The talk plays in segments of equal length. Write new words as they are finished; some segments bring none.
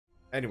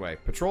Anyway,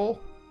 patrol.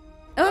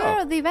 Oh,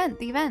 no, the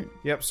event.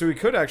 Yep, so we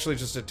could actually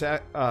just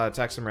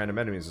attack some random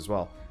enemies as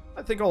well.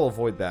 I think I'll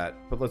avoid that,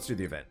 but let's do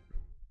the event.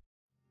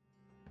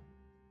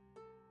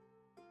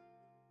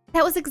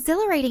 That was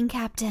exhilarating,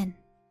 Captain.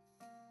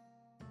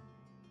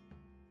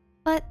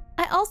 But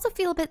I also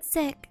feel a bit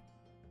sick.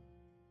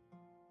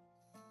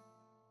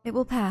 It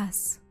will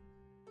pass.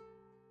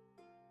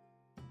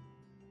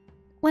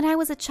 When I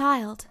was a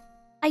child,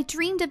 I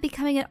dreamed of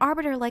becoming an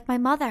arbiter like my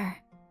mother.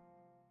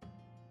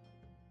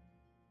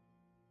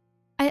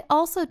 I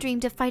also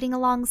dreamed of fighting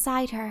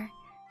alongside her,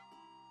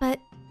 but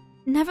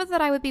never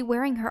that I would be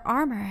wearing her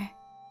armor.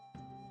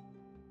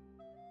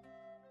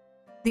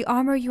 The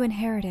armor you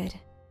inherited,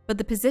 but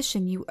the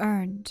position you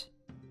earned.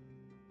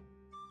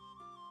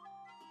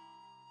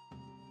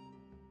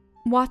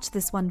 Watch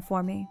this one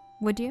for me,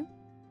 would you?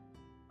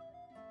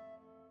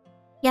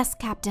 Yes,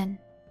 Captain.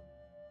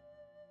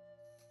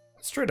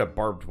 Straight up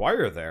barbed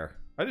wire there.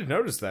 I didn't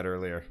notice that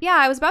earlier. Yeah,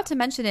 I was about to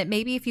mention it.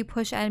 Maybe if you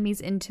push enemies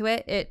into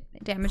it, it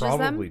damages them.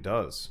 Probably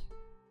does.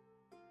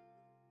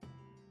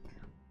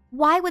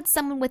 Why would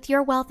someone with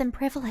your wealth and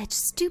privilege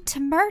stoop to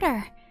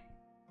murder?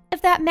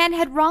 If that man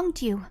had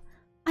wronged you,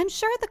 I'm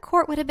sure the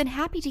court would have been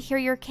happy to hear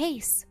your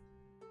case.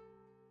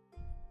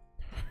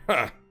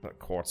 Ha! The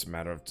court's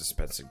manner of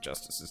dispensing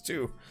justice is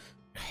too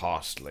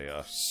costly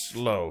or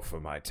slow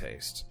for my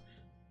taste.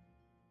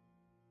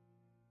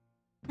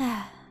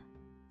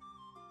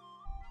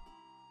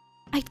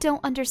 I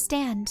don't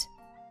understand.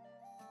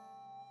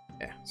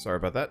 Yeah, sorry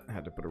about that. I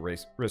had to put a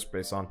wrist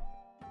brace on.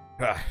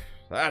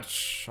 That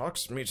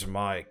shocks me to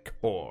my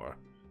core.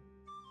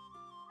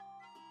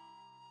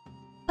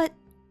 But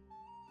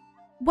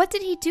what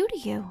did he do to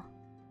you?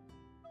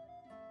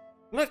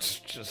 Let's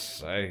just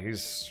say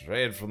he's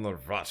strayed from the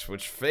rut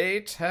which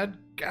fate had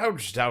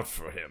gouged out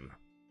for him.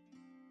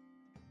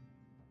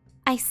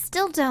 I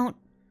still don't...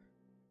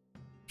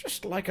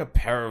 Just like a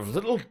pair of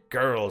little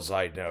girls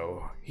I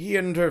know, he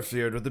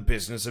interfered with the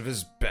business of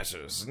his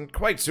betters, and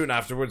quite soon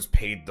afterwards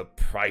paid the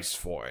price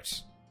for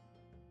it.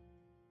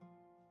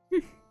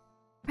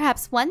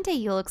 Perhaps one day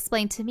you'll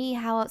explain to me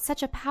how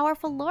such a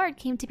powerful lord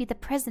came to be the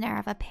prisoner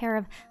of a pair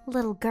of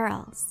little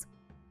girls.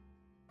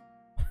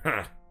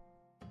 Huh.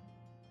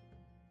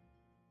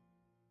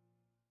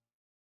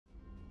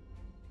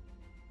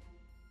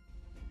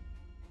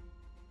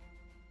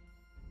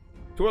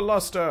 To a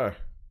luster!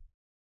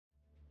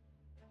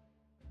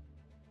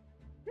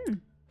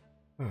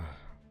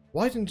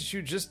 Why didn't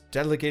you just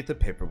delegate the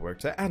paperwork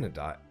to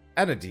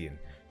Anadine?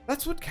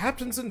 That's what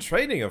captains in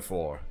training are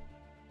for.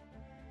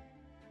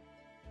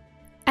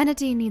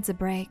 Anadine needs a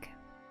break.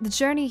 The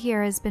journey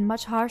here has been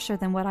much harsher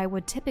than what I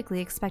would typically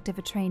expect of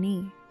a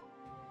trainee.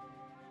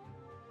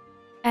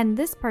 And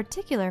this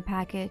particular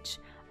package,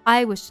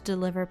 I wish to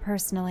deliver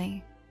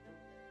personally.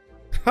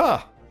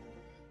 Ha!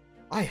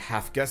 I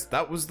half guessed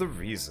that was the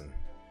reason.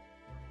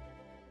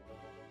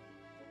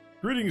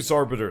 Greetings,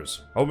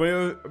 Arbiters. How may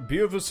I be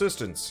of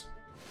assistance?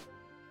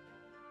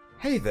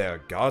 Hey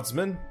there,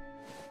 Guardsman.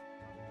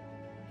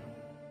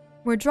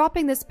 We're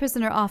dropping this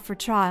prisoner off for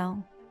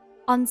trial,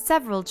 on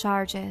several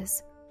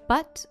charges,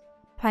 but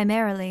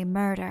primarily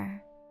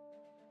murder.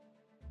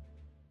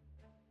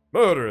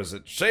 Murder, is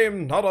it?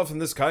 Shame, not often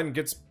this kind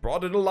gets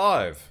brought in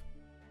alive.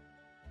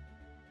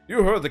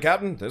 You heard the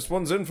captain. This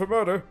one's in for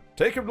murder.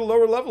 Take him to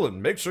lower level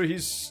and make sure he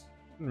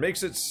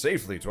makes it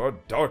safely to our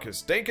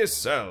darkest, dankest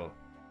cell.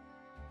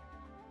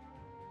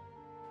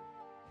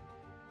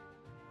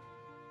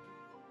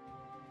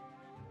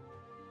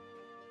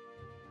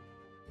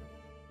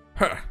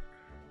 Huh.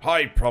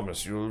 I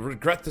promise you'll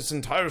regret this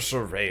entire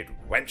charade,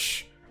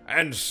 wench.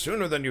 And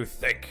sooner than you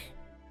think.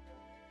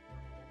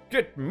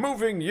 Get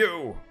moving,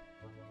 you!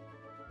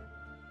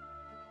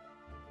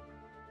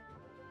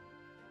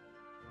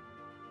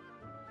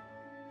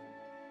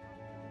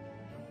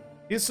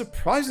 He is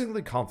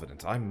surprisingly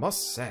confident, I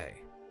must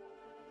say.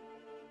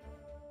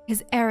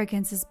 His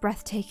arrogance is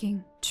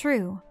breathtaking,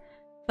 true,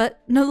 but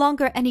no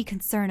longer any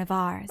concern of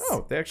ours.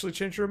 Oh, they actually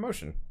changed your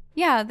emotion.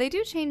 Yeah, they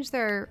do change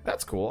their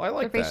That's cool, I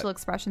like facial that.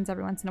 expressions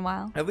every once in a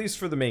while. At least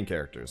for the main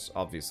characters,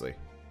 obviously.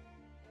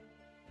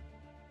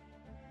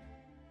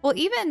 Well,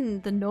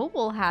 even the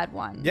noble had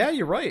one. Yeah,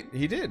 you're right,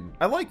 he did.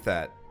 I like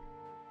that.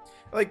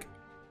 Like,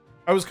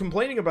 I was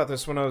complaining about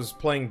this when I was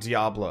playing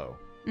Diablo.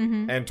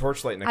 And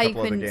Torchlight in a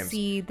couple other games.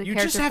 See the you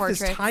just have portraits.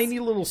 this tiny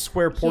little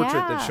square portrait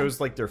that Yeah.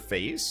 shows like their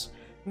face.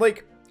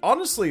 Like,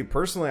 honestly,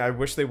 personally, I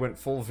wish they went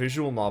full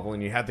visual novel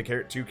and you had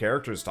the two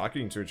characters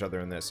talking to each other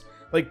in this.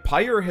 Like,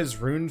 Pyre has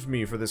ruined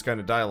me for this kind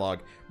of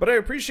dialogue, but I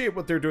appreciate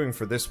what they're doing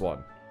for this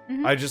one.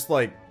 I just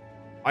like,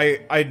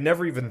 I'd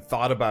never even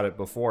thought about it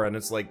before, and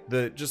it's like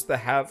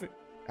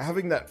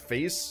having that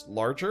face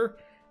larger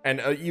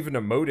and even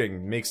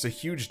emoting makes a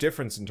huge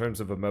difference in terms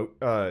of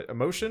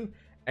emotion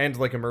and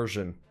like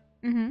immersion.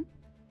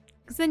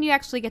 Because then you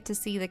actually get to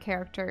see the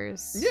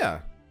characters.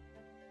 Yeah.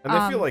 And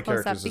I feel like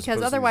close up, characters because are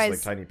supposed otherwise, to be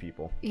just, like, tiny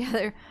people. Yeah,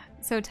 they're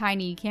so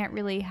tiny. You can't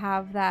really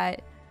have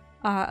that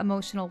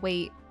emotional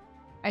weight,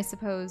 I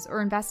suppose,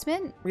 or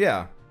investment.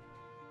 Yeah.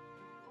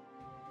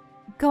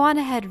 Go on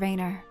ahead,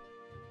 Raynor.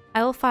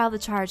 I will file the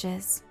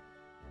charges.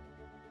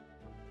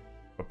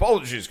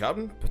 Apologies,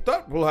 Captain, but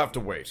that will have to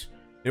wait.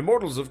 The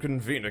Immortals have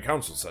convened a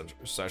council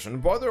session.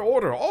 By their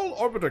order, all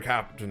Arbiter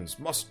captains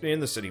in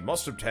the city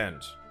must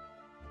attend.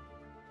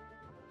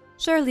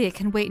 Surely it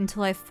can wait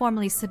until I've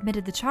formally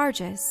submitted the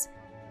charges.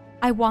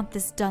 I want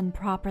this done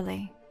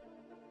properly.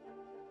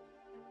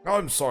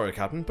 I'm sorry,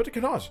 Captain, but it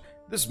cannot.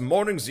 This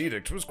morning's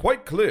edict was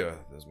quite clear.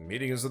 This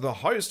meeting is of the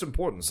highest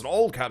importance, and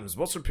all captains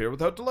must appear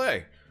without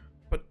delay.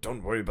 But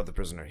don't worry about the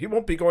prisoner. He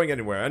won't be going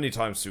anywhere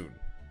anytime soon.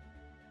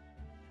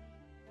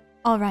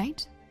 All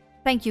right.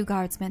 Thank you,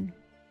 guardsman.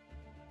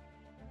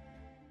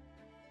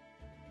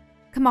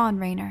 Come on,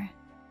 Raynor.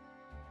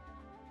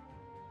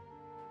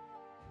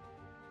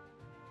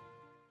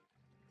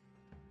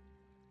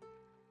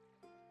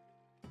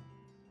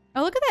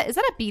 Oh, look at that. Is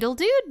that a beetle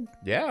dude?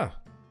 Yeah.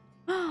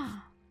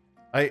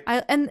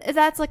 And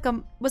that's like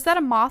was that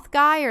a moth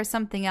guy or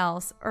something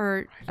else?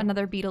 Or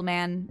another beetle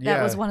man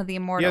that was one of the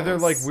Immortals? Yeah, they're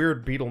like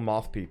weird beetle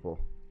moth people.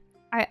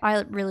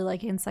 I really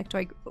like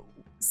Insectoid.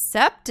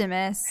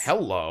 Septimus.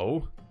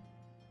 Hello.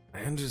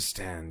 I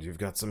understand you've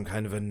got some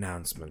kind of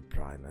announcement,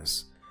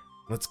 Primus.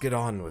 Let's get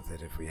on with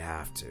it if we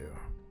have to.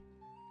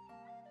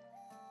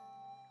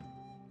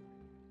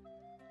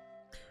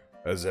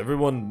 As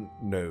everyone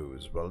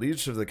knows, while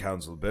each of the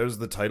council bears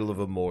the title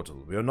of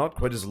Immortal, we are not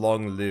quite as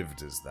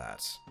long-lived as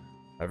that.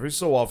 Every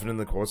so often in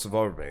the course of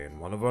our reign,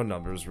 one of our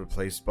numbers is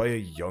replaced by a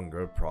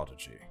younger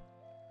prodigy.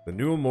 The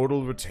new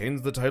Immortal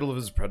retains the title of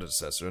his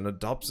predecessor and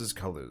adopts his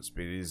colors,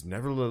 but he is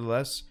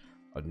nevertheless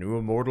a new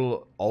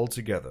Immortal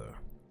altogether.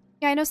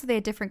 Yeah, I know, so they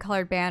had different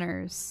colored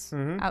banners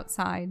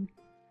outside.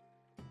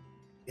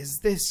 Is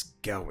this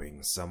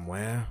going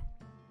somewhere?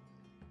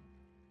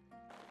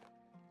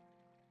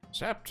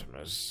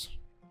 Septimus.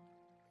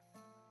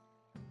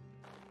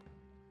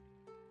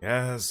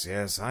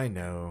 Yes, I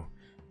know.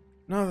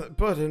 No,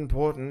 but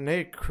important,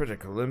 nay,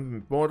 critical,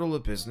 immortal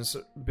business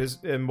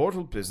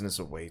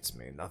awaits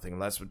me. Nothing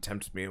less would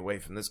tempt me away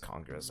from this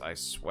Congress, I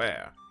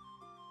swear.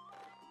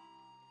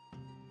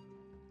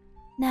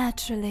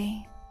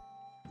 Naturally.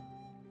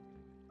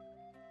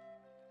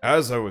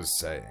 As I was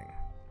saying,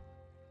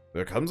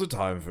 there comes a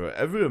time for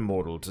every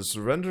Immortal to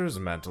surrender his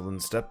mantle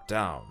and step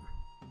down.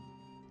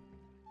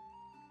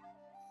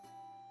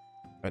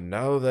 And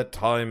now that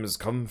time has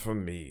come for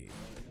me.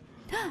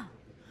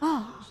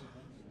 Oh.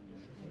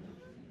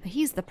 But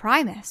he's the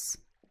Primus.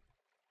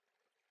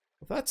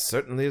 Well, that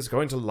certainly is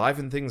going to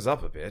liven things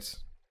up a bit.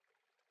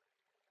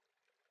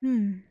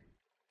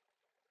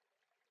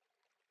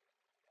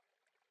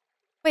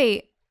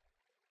 Wait.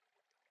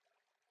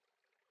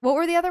 What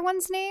were the other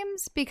ones'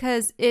 names?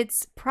 Because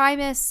it's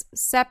Primus,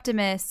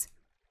 Septimus,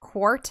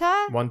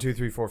 Quarta? 1, 2,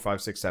 3, 4,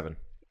 5, 6, 7.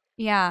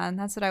 Yeah, and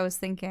that's what I was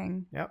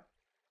thinking. Yep.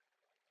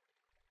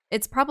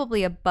 It's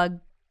probably a bug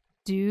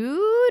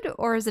dude,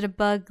 or is it a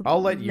bug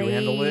I'll let you lady?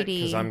 handle it,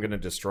 because I'm going to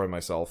destroy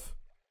myself.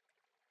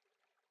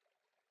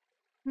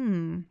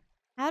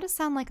 How to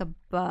sound like a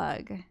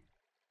bug?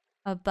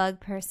 A bug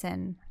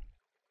person.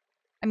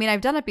 I mean,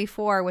 I've done it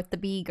before with the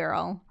bee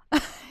girl.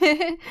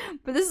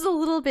 But this is a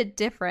little bit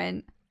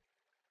different.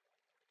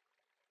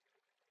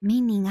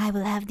 Meaning I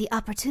will have the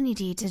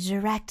opportunity to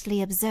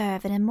directly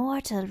observe an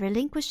immortal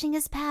relinquishing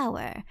his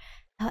power.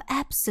 How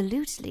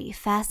absolutely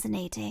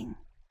fascinating.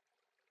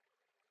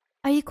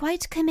 Are you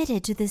quite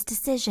committed to this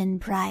decision,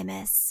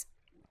 Primus?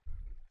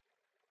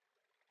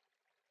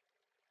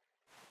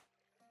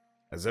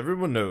 As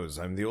everyone knows,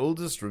 I'm the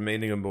oldest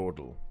remaining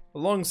Immortal,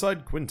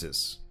 alongside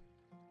Quintus.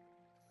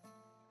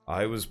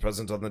 I was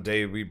present on the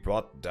day we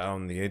brought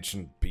down the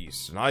ancient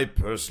beast, and I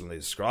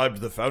personally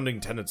scribed the founding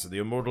tenets of the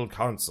Immortal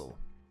Council.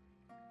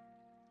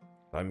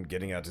 What I'm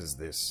getting at is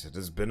this: it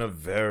has been a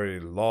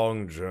very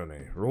long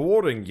journey.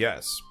 Rewarding,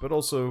 yes, but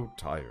also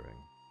tiring.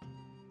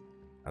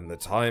 And the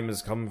time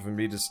has come for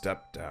me to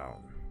step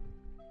down.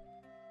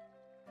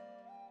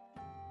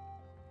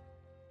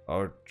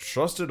 Our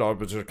trusted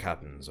Arbiter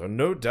captains are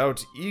no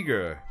doubt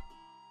eager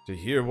to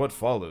hear what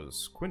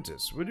follows.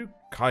 Quintus, would you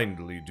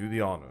kindly do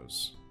the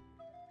honors?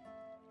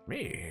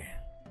 Me?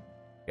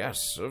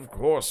 Yes, of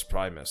course,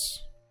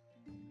 Primus.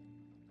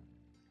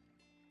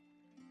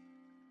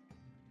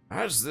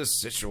 As this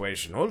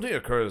situation only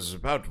occurs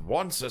about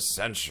once a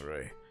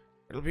century,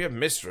 it'll be a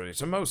mystery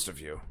to most of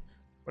you.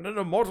 When an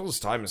Immortal's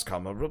time has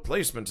come, a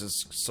replacement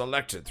is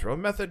selected through a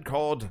method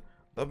called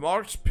the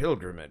Marked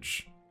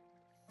Pilgrimage.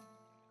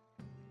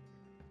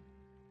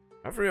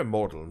 Every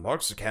Immortal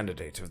marks a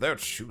candidate of their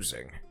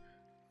choosing.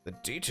 The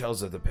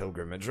details of the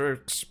pilgrimage are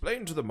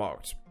explained to the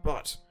Marked,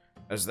 but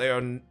as they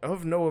are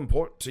of no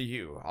import to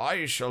you,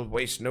 I shall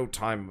waste no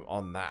time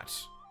on that.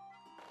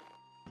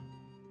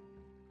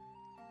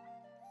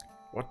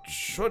 What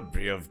should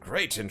be of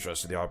great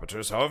interest to the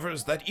Arbiters, however,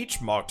 is that each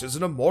Marked is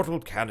an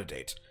Immortal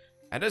candidate,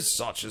 and as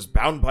such is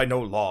bound by no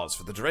laws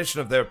for the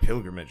duration of their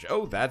pilgrimage.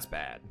 Oh, that's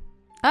bad.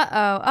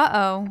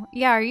 Uh-oh.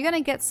 Yeah, are you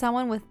gonna get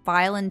someone with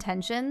vile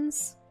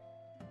intentions?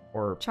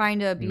 Or trying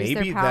to abuse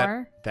maybe their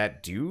power?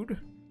 that dude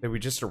that we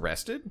just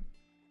arrested?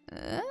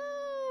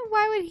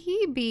 Why would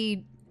he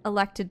be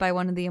elected by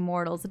one of the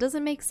Immortals? It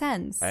doesn't make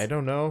sense. I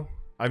don't know.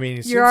 I mean,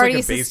 he seems You're already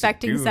like a basic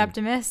suspecting goon.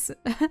 Septimus.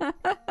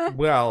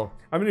 Well,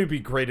 I mean, it'd be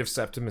great if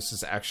Septimus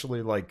is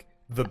actually, like,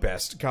 the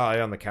best guy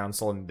on the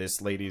council and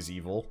this lady's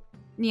evil.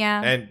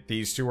 Yeah. And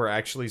these two are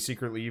actually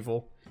secretly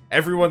evil.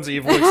 Everyone's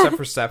evil except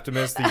for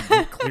Septimus,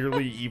 the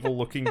clearly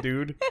evil-looking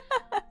dude.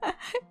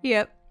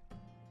 Yep.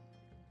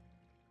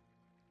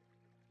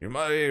 You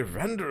may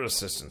render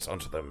assistance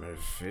unto them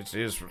if it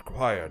is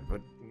required,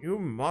 but you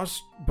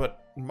must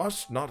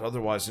not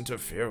otherwise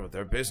interfere with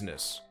their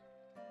business.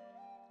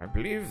 I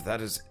believe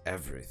that is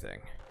everything.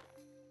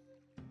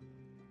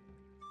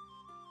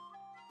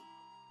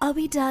 Are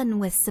we done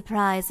with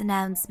surprise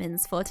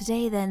announcements for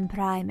today then,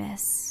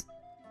 Primus?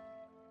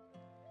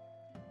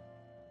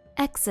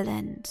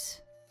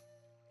 Excellent.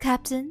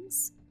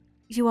 Captains,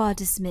 you are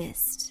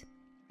dismissed.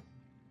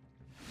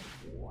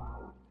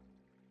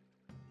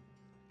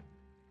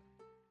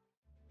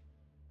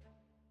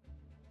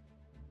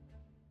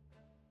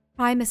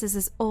 Primus is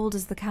as old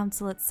as the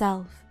council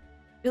itself.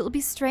 It will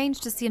be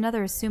strange to see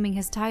another assuming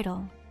his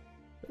title.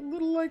 A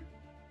little, like,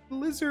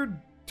 lizard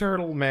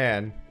turtle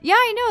man. Yeah,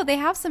 I know. They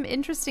have some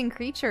interesting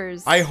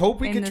creatures. I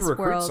hope we in get to this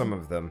recruit world. some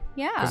of them.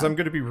 Yeah. Because I'm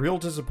going to be real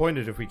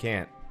disappointed if we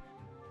can't.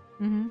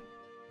 Mm-hmm.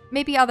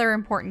 Maybe other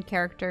important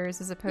characters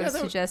as opposed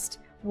to just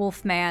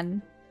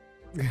Wolfman.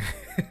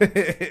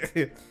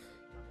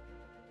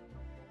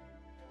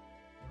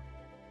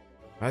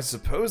 I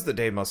suppose the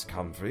day must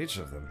come for each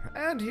of them,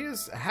 and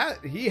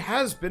he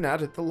has been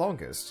at it the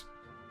longest.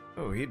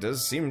 Oh, he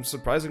does seem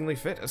surprisingly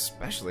fit,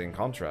 especially in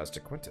contrast to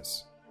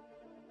Quintus.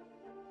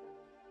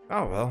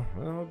 Oh well,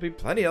 there'll be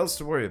plenty else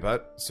to worry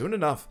about, soon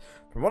enough.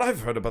 From what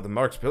I've heard about the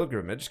Marked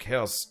Pilgrimage,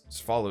 chaos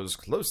follows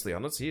closely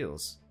on its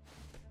heels.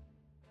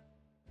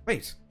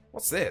 Wait,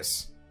 what's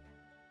this?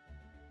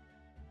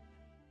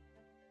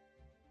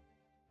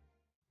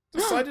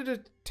 Decided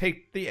to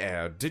take the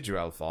air, did you,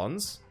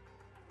 Alphonse?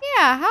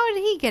 Yeah, how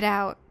did he get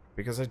out?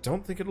 Because I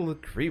don't think it'll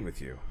agree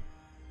with you.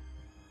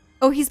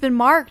 Oh, he's been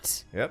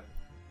marked. Yep.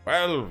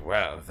 Well,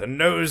 well, the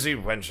nosy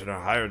wench and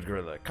her hired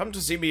gorilla. Come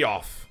to see me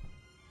off.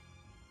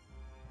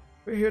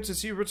 We're here to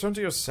see you return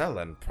to your cell,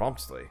 and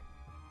promptly.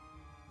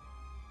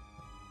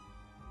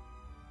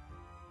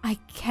 I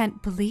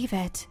can't believe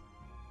it.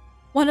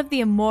 One of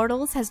the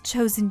Immortals has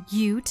chosen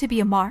you to be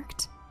a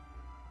marked?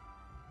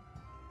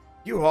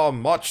 You are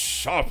much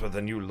sharper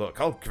than you look,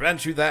 I'll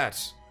grant you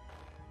that.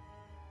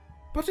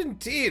 But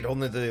indeed,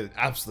 only the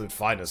absolute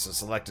finest are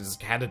selected as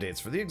candidates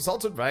for the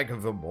exalted rank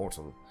of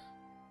Immortal.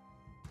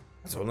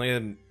 It's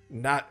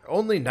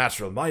only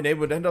natural my name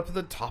would end up at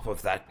the top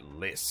of that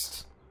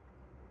list.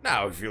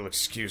 Now, if you'll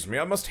excuse me,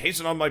 I must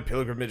hasten on my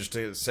pilgrimage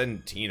to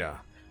Sentina,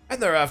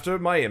 and thereafter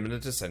my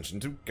imminent ascension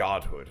to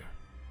godhood.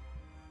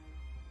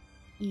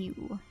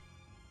 Ew.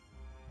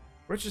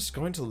 We're just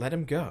going to let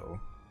him go.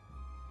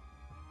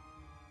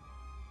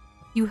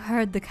 You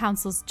heard the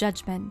council's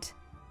judgment.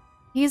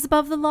 He is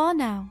above the law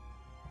now.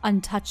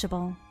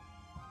 Untouchable.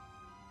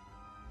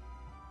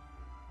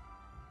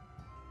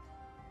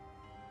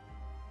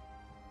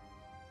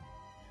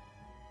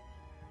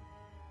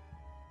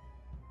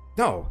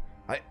 No,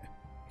 I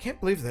can't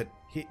believe that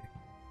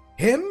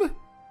him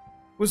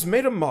was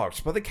made a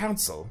marked by the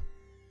council.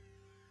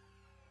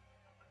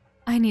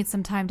 I need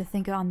some time to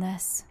think on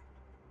this.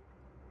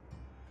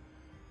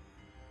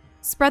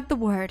 Spread the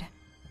word.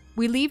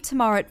 We leave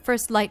tomorrow at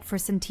first light for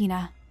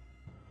Sentina.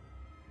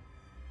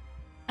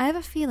 I have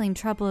a feeling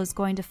trouble is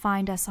going to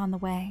find us on the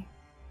way.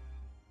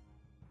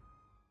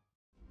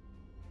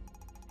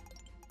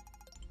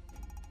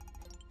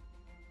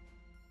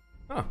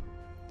 Huh.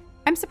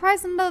 I'm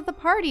surprised the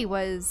party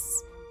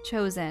was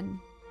chosen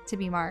to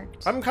be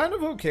marked. I'm kind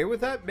of okay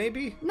with that,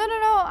 maybe. No.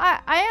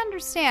 I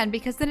understand,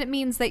 because then it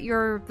means that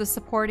you're the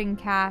supporting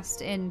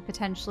cast in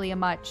potentially a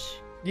much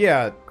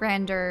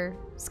grander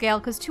scale,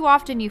 because too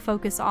often you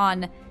focus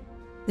on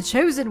the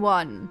chosen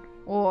one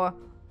or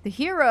the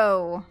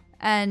hero,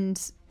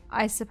 and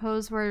I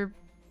suppose we're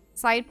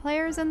side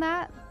players in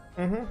that,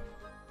 in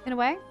a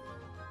way.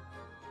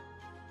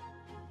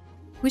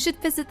 We should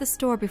visit the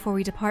store before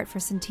we depart for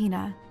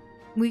Sentina.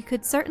 We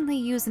could certainly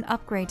use an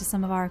upgrade to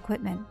some of our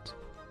equipment.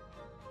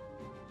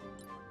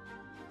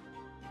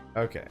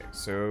 Okay,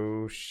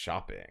 so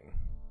shopping.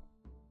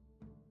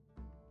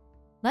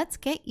 Let's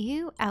get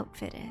you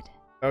outfitted.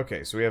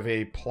 Okay, so we have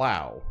a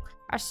plow,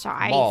 A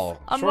scythe.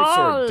 maul, A short maul.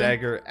 sword,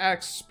 dagger,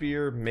 axe,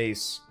 spear,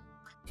 mace,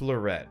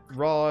 fleuret,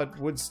 rod,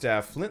 wood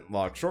staff,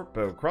 flintlock, short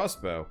bow,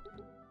 crossbow,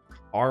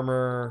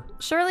 armor.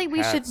 Surely we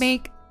should hats.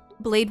 make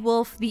Blade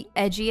Wolf the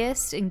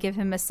edgiest and give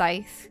him a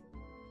scythe.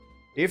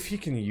 If he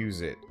can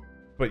use it,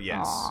 but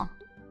yes. Aw.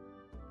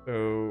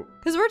 So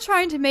Because we're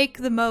trying to make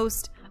the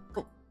most...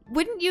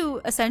 Wouldn't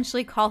you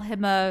essentially call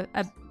him I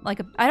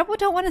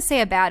don't want to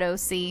say a bad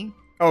OC.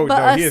 oh But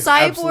no, a he is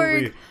cyborg-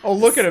 absolutely. Oh,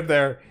 look at him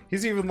there.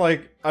 He's even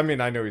like. I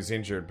mean, I know he's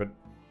injured, but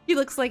He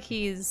looks like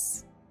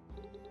he's...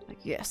 like,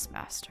 yes,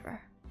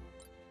 master.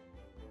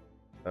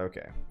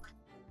 okay.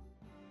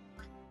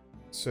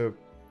 So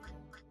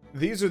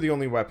these are the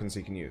only weapons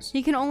he can use.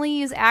 He can only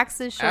use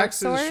axes, short Axes,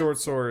 swords. short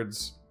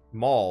swords,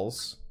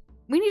 mauls,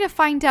 We need to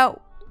find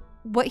out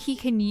what he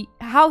can,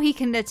 how he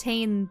can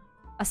attain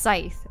a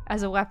scythe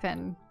as a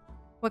weapon.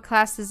 What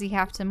class does he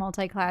have to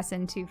multi-class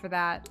into for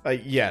that?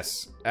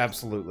 Yes,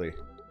 absolutely.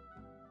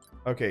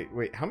 Okay,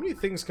 wait, how many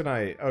things can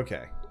I...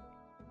 Okay.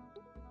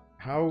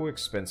 How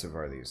expensive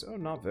are these? Oh,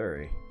 not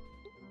very.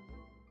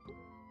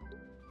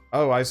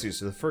 Oh, I see.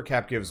 So the fur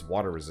cap gives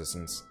water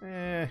resistance.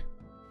 Eh.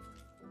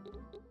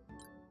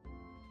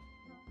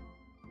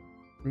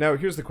 Now,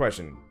 here's the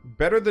question.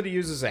 Better that he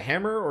uses a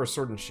hammer or a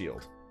sword and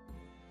shield?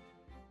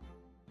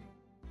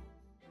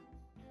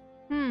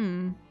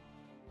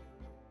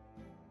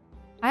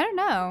 I don't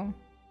know.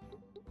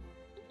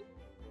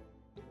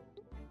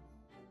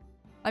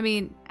 I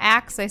mean,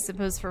 axe, I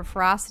suppose, for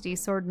ferocity,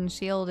 sword and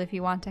shield if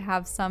you want to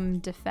have some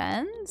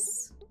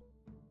defense.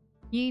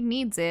 He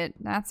needs it,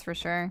 that's for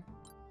sure.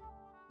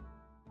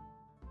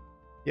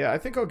 Yeah, I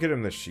think I'll get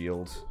him the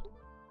shield.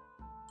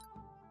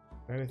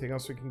 Anything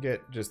else we can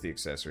get? Just the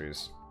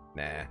accessories.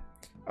 Nah.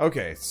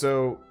 Okay,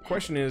 so,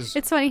 question is...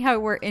 It's funny how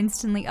we're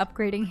instantly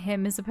upgrading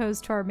him as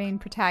opposed to our main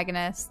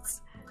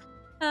protagonists.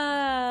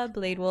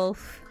 Blade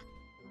Wolf.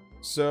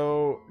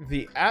 So,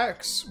 the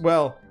axe...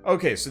 Well,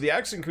 okay, so the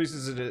axe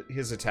increases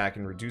his attack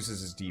and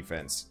reduces his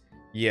defense.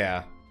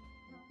 Yeah.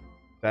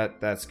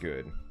 That's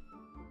good.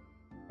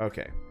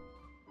 Okay.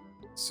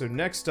 So,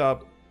 next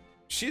up...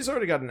 She's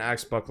already got an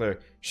axe buckler.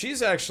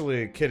 She's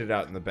actually kitted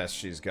out in the best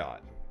she's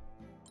got.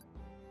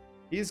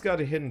 He's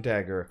got a hidden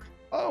dagger.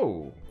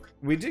 Oh!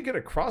 We did get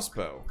a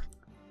crossbow.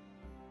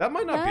 That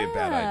might not be a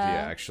bad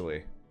idea,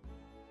 actually.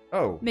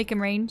 Oh. Make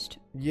him ranged?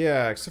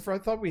 Yeah, except for I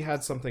thought we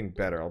had something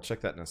better. I'll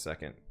check that in a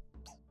second.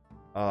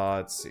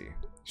 Let's see.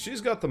 She's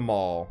got the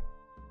maul.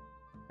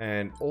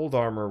 And old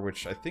armor,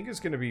 which I think is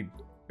going to be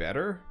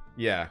better.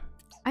 Yeah.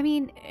 I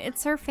mean,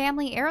 it's her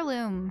family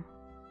heirloom.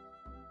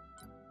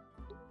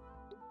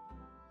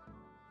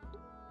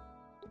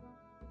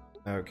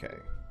 Okay.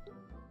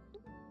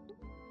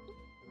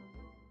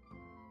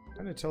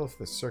 Trying to tell if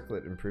the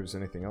circlet improves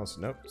anything else.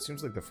 Nope.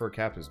 Seems like the fur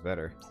cap is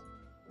better.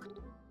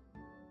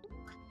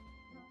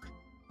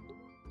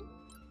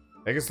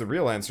 I guess the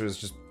real answer is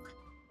just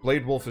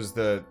Blade Wolf is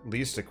the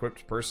least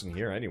equipped person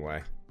here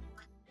anyway.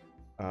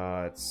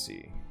 Let's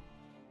see.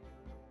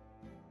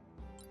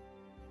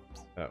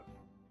 Oh.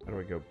 How do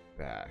I go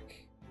back?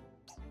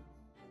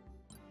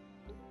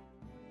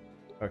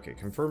 Okay,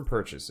 confirm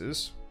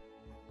purchases.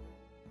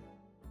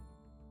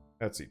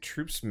 Let's see,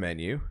 troops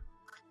menu.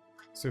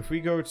 So if we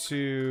go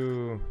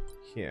to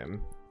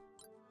him,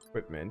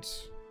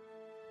 equipment.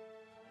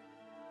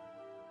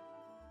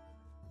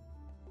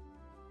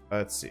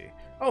 Let's see.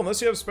 Oh,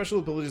 unless you have special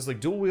abilities like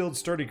dual wield,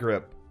 sturdy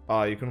grip,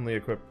 you can only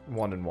equip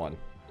 1 and 1.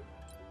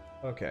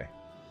 Okay.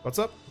 What's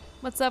up?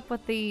 What's up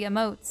with the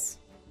emotes?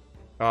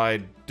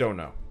 I don't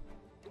know.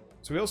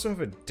 So we also have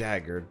a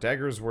dagger.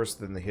 Dagger is worse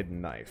than the hidden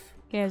knife.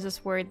 Yeah, I was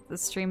just worried the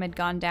stream had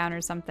gone down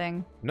or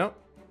something. Nope.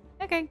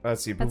 Okay.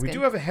 Let's see, but we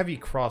do have a heavy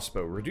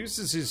crossbow.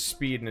 Reduces his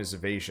speed and his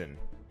evasion.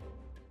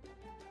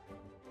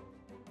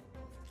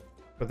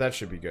 But that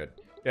should be good.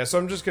 Yeah, so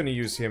I'm just going to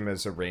use him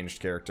as a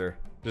ranged character.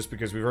 Just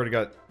because we've already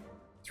got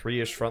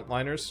 3-ish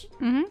frontliners.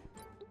 Mm-hmm.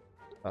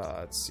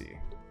 Let's see.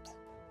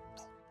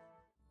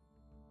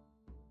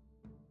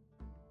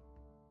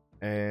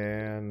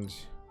 And...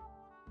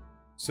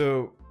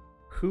 So,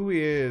 who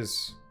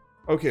is...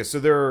 Okay, so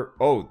there are...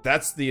 Oh,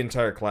 that's the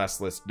entire class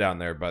list down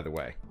there, by the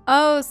way.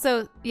 Oh,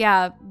 so,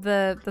 yeah,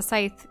 the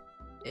scythe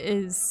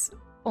is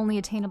only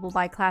attainable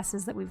by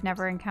classes that we've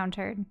never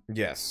encountered.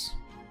 Yes.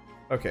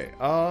 Okay,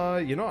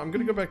 you know, I'm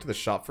gonna go back to the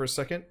shop for a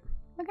second.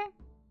 Okay.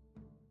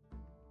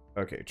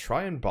 Okay,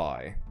 try and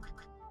buy.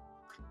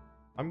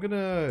 I'm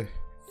gonna...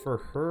 For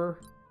her,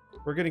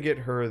 we're gonna get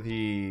her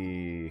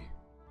the...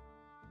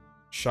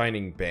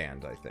 Shining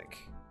Band, I think.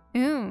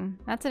 Ooh,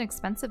 that's an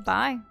expensive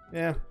buy.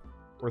 Yeah,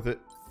 worth it.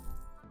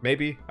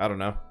 Maybe, I don't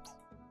know.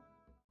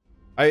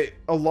 A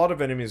lot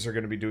of enemies are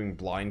going to be doing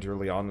blind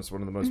early on. It's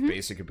one of the most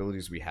basic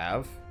abilities we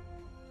have.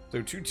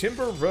 So to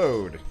Timber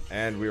Road,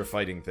 and we are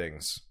fighting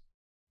things.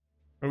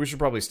 And we should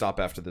probably stop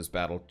after this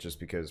battle, just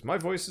because my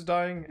voice is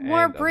dying.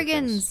 More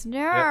brigands!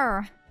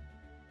 No! Yep.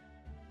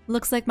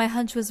 Looks like my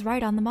hunch was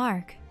right on the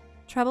mark.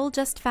 Trouble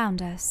just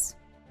found us.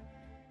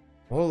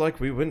 Well,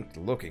 like we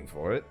went looking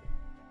for it.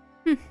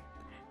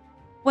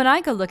 When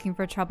I go looking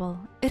for trouble,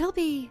 it'll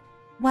be,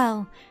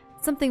 well,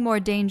 something more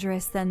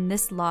dangerous than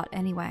this lot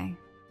anyway.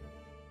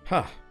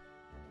 Huh.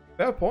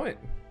 Fair point.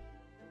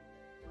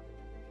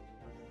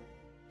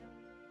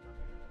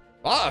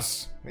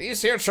 Boss,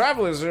 these here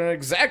travelers are an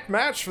exact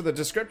match for the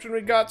description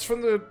we got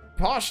from the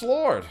posh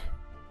lord.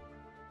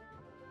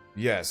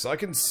 Yes, I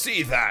can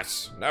see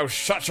that. Now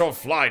shut your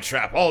fly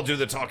trap, I'll do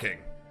the talking.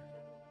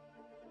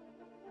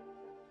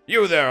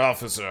 You there,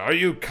 officer, are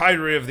you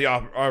Kyrie of the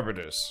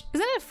Arbiters?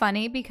 Isn't it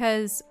funny,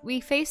 because we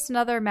faced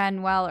another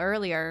Manuel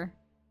earlier.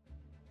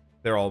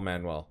 They're all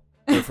Manuel.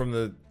 They're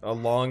from a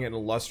long and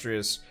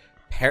illustrious,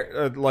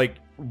 like,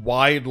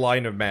 wide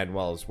line of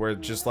Manuels, where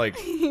just, like,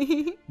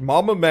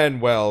 Mama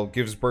Manuel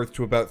gives birth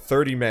to about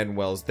 30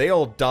 Manuels. They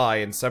all die,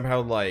 and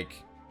somehow, like,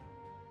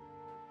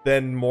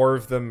 then more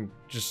of them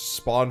just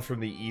spawn from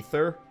the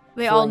ether.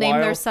 They all name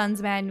their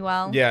sons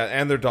Manuel. Yeah,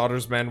 and their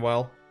daughters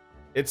Manuel.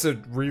 It's a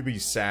really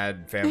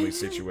sad family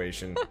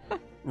situation.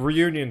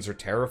 Reunions are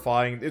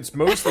terrifying. It's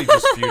mostly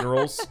just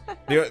funerals.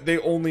 They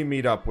only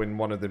meet up when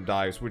one of them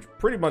dies, which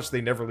pretty much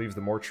they never leave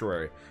the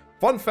mortuary.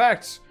 Fun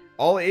fact,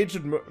 all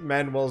aged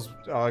Manuels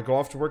go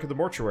off to work at the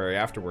mortuary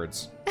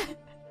afterwards.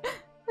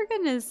 For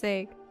goodness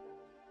sake.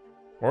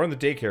 Or in the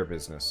daycare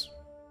business.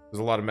 There's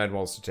a lot of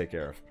Manuels to take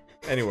care of.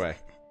 Anyway.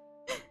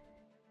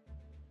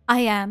 I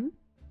am.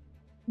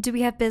 Do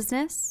we have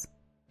business?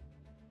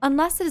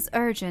 Unless it is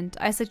urgent,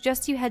 I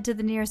suggest you head to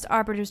the nearest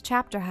Arbiter's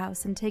chapter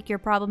house and take your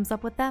problems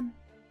up with them.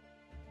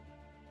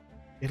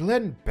 It'll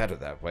end better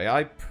that way,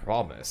 I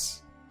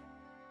promise.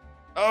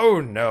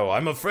 Oh no,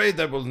 I'm afraid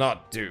that will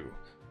not do.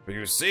 But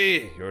you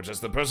see, you're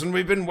just the person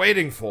we've been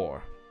waiting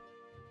for.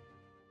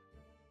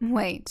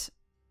 Wait,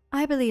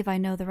 I believe I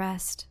know the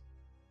rest.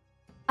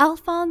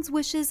 Alphonse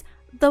wishes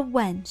the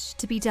wench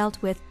to be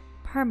dealt with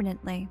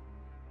permanently,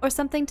 or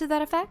something to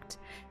that effect,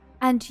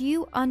 and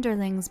you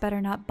underlings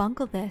better not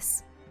bungle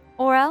this,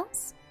 or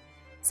else?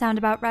 Sound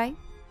about right?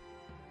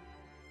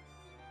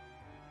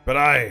 But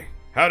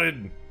how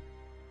did...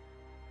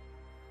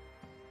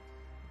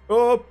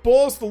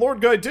 boss, the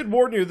Lord Guy did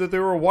warn you that they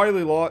were a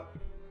wily lot.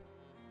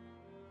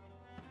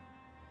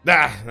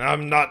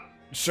 I'm not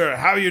sure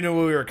how you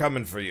knew we were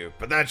coming for you,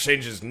 but that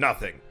changes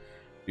nothing.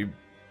 You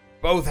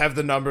both have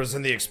the numbers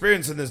and the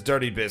experience in this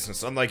dirty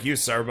business, unlike you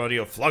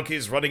ceremonial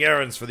flunkies running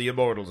errands for the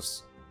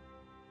Immortals.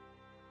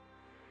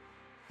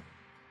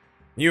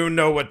 You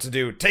know what to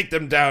do. Take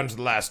them down to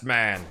the last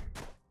man.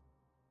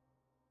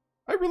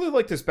 I really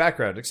like this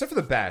background, except for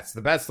the bats.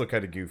 The bats look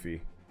kind of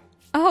goofy.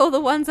 Oh,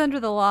 the ones under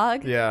the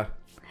log? Yeah.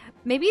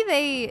 Maybe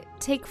they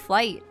take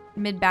flight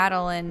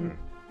mid-battle and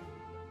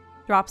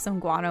drop some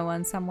guano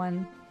on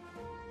someone.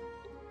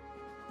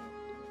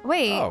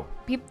 Wait,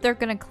 they're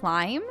gonna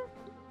climb?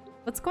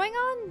 What's going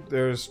on?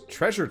 There's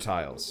treasure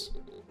tiles.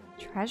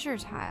 Treasure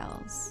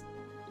tiles.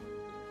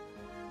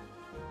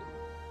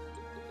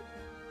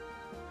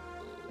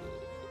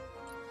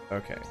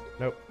 Okay.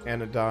 Nope.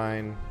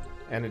 Anodyne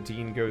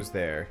goes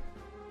there.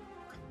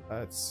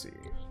 Let's see.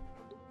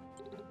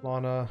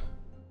 Lana.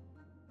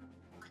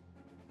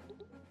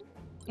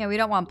 Yeah, we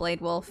don't want Blade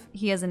Wolf.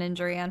 He has an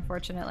injury,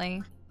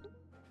 unfortunately.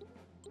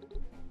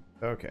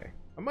 Okay.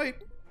 I might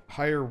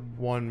hire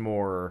one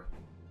more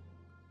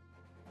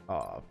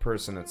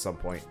person at some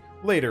point.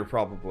 Later,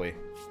 probably.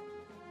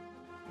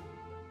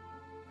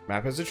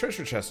 Map has a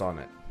treasure chest on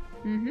it.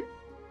 Mm-hmm.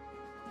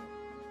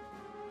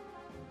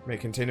 May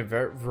contain a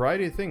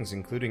variety of things,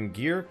 including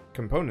gear,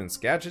 components,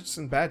 gadgets,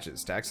 and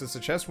badges. To access the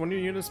chest, one of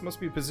your units must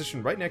be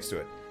positioned right next to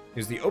it.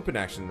 Use the open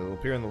action that will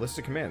appear on the list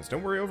of commands.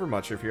 Don't worry over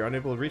much if you're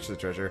unable to reach the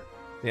treasure.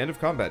 At the end of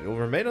combat, it will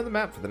remain on the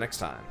map for the next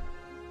time.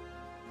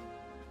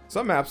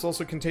 Some maps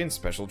also contain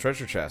special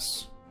treasure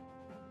chests.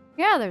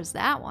 Yeah, there's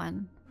that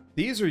one.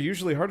 These are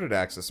usually harder to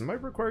access and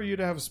might require you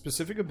to have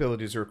specific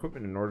abilities or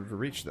equipment in order to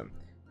reach them.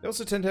 They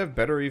also tend to have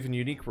better or even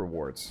unique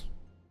rewards.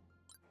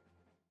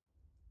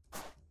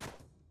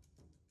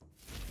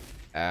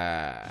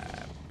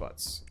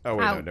 Butts. Oh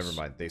wait, Ouch. No, never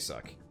mind. They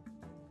suck.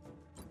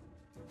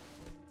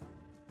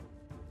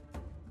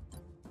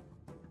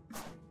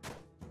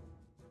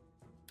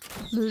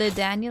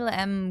 Daniel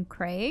M.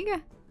 Craig?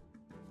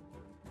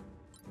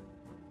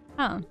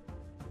 Huh.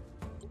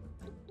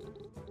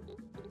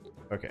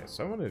 Okay,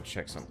 so I want to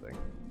check something.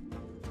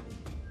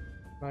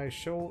 I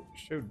show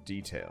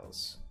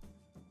details.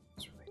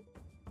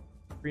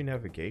 Free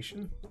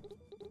navigation?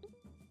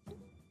 I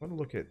want to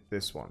look at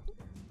this one.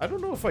 I don't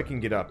know if I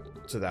can get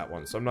up to that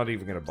one, so I'm not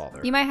even going to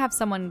bother. You might have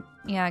someone,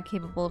 yeah,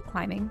 capable of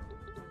climbing.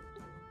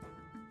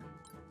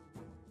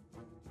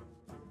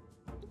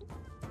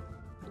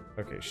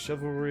 Okay,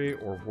 chivalry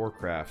or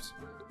warcraft.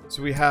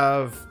 So we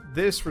have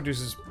this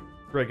reduces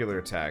regular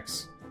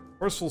attacks.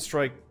 Forceful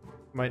strike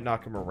might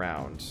knock him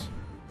around.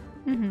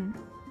 Mm-hmm.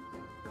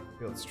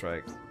 Field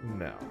strike,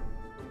 no.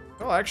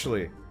 Oh,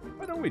 actually,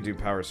 why don't we do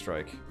power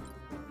strike?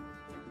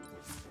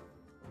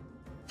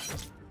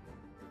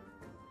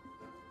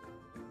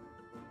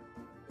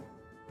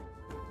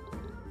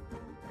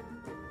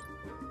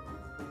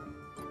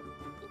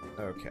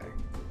 Okay.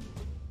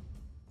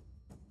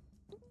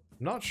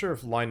 I'm not sure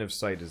if line of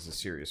sight is a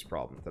serious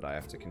problem that I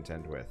have to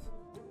contend with.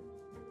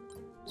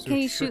 So Can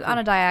you shoot on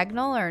a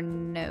diagonal or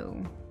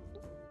no?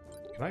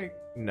 Can I?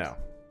 No.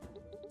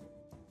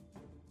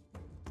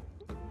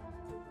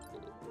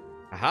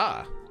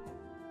 Aha!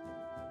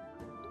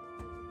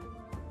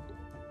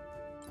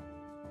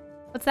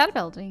 What's that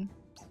ability?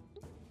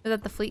 Is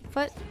that the fleet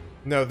foot?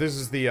 No, this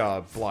is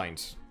the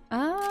blind.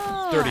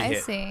 Oh, 30 I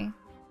hit. see.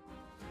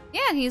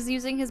 Yeah, and he's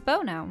using his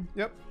bow now.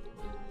 Yep.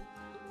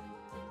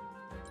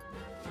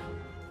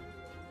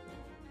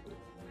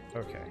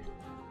 Okay.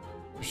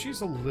 She's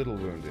a little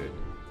wounded.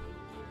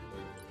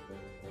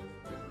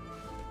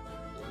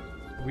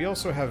 We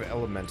also have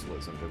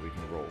elementalism that we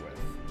can roll with.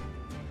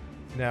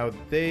 Now,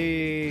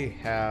 they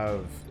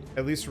have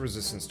at least a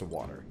resistance to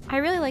water. I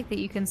really like that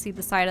you can see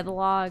the side of the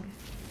log.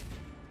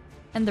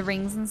 and the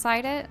rings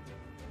inside it.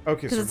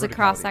 Okay, so because it's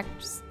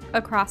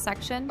a cross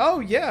section. Oh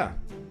yeah,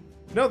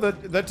 no,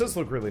 that does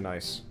look really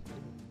nice.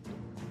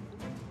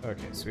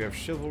 Okay, so we have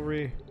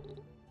chivalry.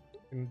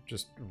 And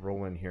just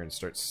roll in here and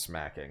start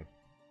smacking.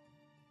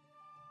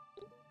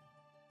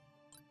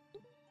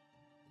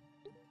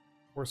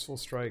 Forceful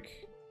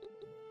strike.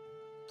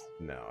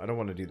 No, I don't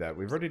want to do that.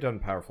 We've already done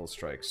powerful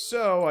strike,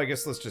 so I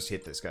guess let's just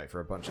hit this guy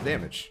for a bunch of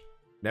damage.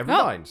 Never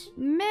mind.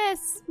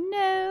 Miss,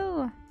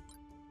 no.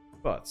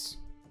 Butts.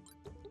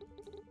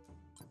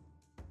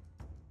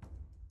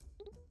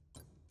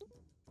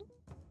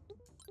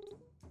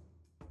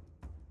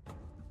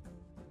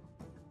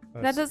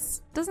 That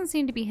doesn't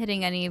seem to be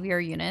hitting any of your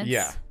units.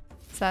 Yeah.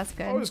 So that's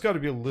good. Always got to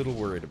be a little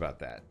worried about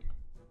that.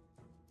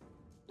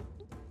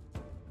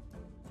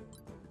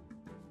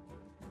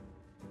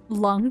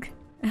 Lunk.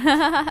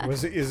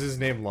 Is his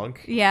name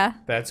Lunk? Yeah.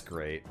 That's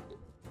great.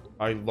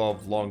 I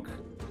love Lunk.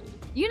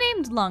 You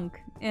named Lunk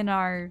in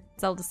our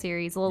Zelda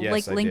series, Yes,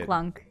 like I Link did.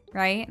 Lunk,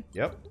 right?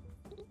 Yep.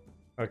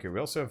 Okay, we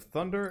also have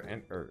Thunder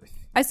and Earth.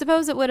 I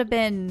suppose it would have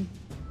been,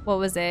 what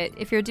was it?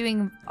 If you're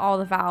doing all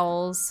the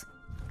vowels,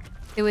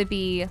 it would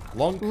be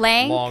Lunk,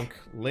 Lank, Lonk,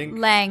 Link,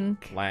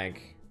 Lank.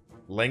 Lank,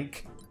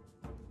 Link.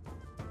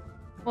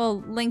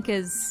 Well, Link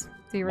is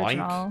the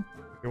original.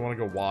 You want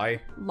to go Y?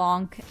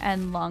 Lonk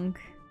and Lunk.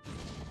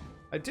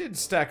 I did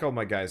stack all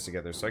my guys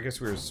together, so I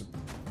guess we were...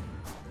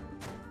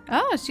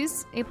 Oh,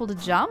 she's able to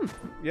jump.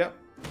 Yep.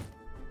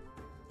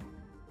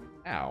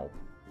 Ow.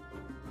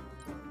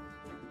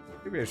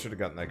 Maybe I should have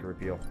gotten that group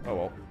heal. Oh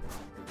well.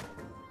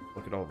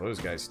 Look at all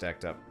those guys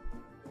stacked up.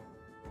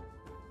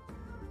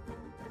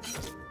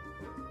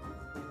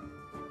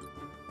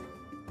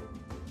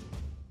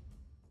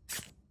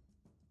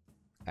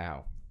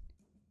 Ow.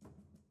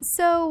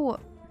 So,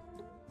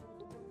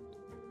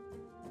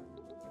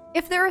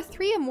 if there are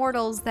 3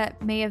 immortals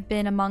that may have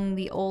been among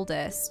the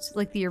oldest,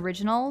 like the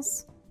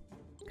originals,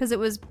 because it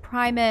was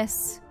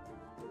Primus,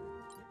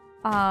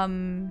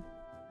 what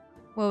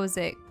was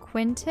it,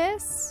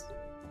 Quintus?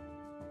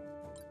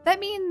 That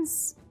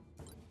means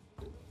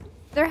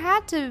there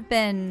had to have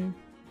been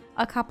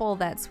a couple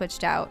that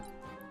switched out.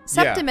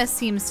 Septimus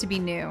seems to be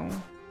new.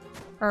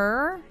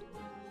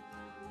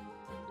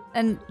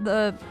 And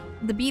the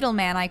beetle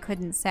man I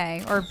couldn't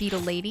say, or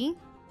beetle lady.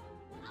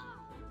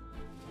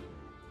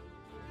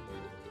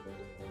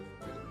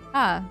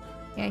 Ah,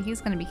 yeah,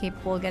 he's gonna be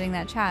capable of getting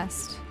that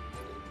chest.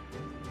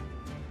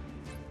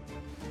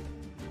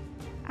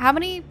 How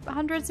many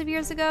hundreds of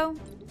years ago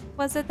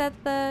was it that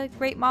the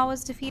Great Maw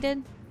was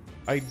defeated?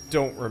 I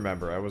don't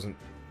remember. I wasn't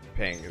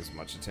paying as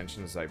much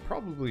attention as I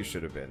probably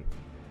should have been.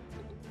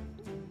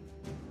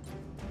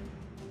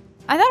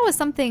 I thought it was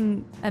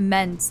something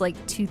immense, like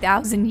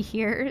 2,000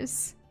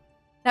 years.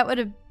 That would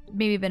have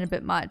maybe been a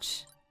bit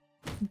much.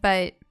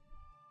 But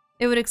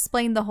it would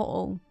explain the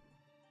whole,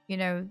 you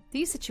know,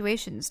 these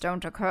situations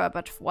don't occur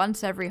but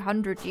once every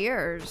 100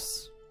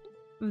 years.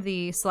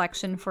 The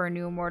selection for a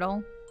new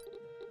immortal.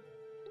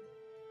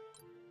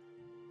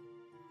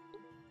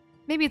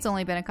 Maybe it's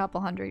only been a couple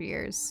 100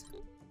 years.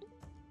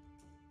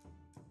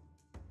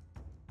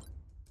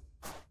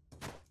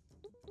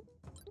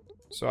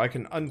 So I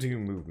can undo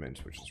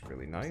movement, which is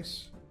really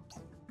nice.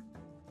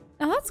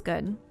 Oh, that's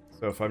good.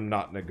 So if I'm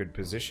not in a good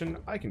position,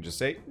 I can just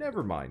say,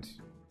 never mind.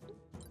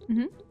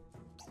 Mm-hmm.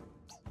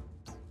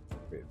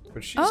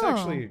 But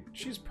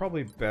she's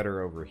probably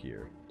better over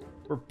here.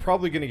 We're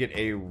probably gonna get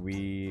a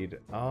weed.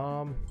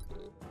 Maybe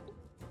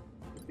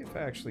if I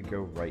actually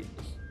go right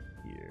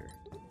here.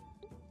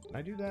 Can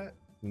I do that?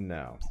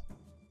 No.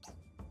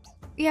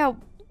 Yeah,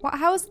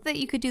 how is it that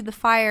you could do the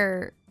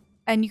fire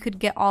and you could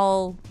get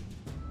all,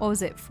 what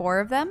was it, 4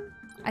 of them?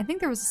 I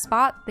think there was a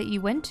spot that you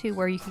went to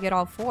where you could get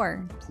all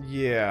 4.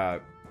 Yeah.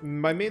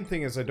 My main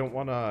thing is I don't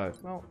want to...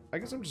 Well, I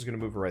guess I'm just going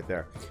to move her right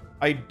there.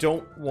 I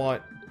don't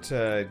want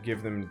to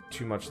give them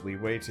too much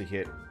leeway to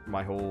hit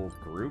my whole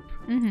group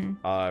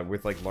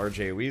with, like, large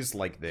AoEs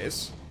like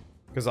this.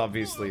 Because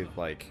obviously,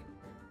 like,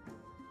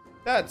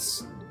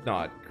 that's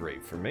not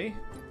great for me.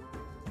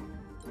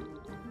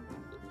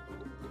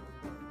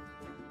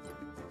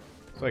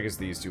 So I guess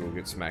these two will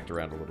get smacked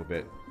around a little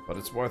bit, but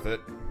it's worth it.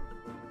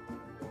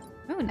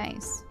 Oh,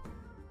 nice.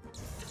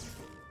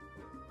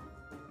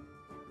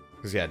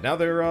 Because, yeah, now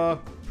they're,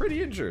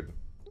 pretty injured.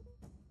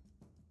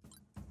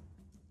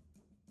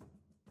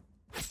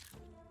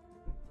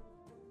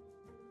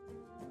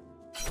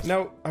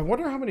 Now, I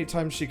wonder how many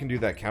times she can do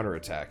that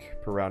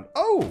counterattack per round.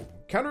 Oh!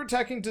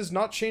 Counterattacking does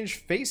not change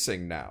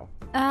facing now.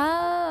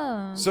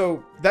 Oh.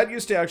 So, that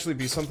used to actually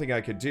be something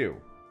I could do.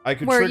 I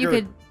could Where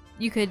trigger...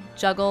 you could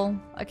juggle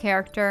a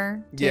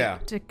character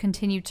to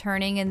continue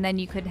turning, and then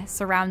you could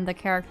surround the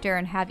character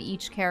and have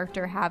each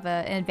character have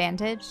an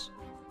advantage.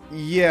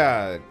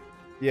 Yeah.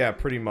 Yeah,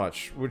 pretty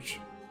much. Which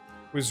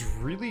was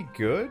really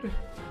good.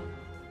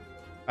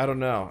 I don't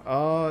know.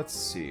 Let's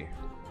see.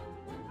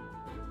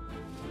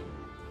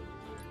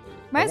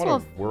 Might as well.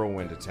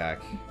 Whirlwind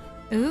attack.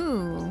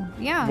 Ooh,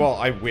 yeah. Well,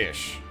 I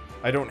wish.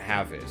 I don't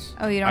have it.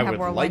 Oh, you don't have would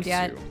whirlwind like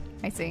yet? to.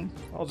 I see.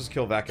 I'll just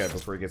kill that guy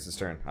before he gets his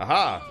turn.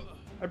 Aha!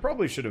 I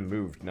probably should have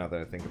moved now that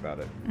I think about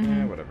it.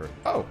 Yeah, whatever.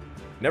 Oh,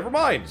 never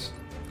mind.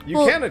 You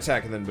can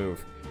attack and then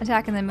move.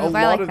 Attack and then move. A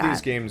lot of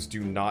these games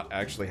do not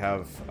actually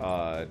have,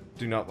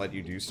 do not let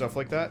you do stuff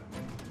like that.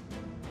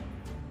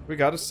 We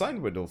got a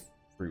sign window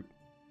fruit.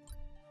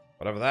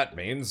 Whatever that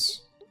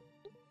means.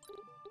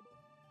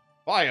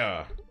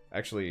 Fire!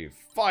 Actually,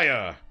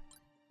 fire!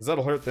 Because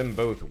that'll hurt them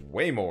both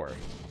way more.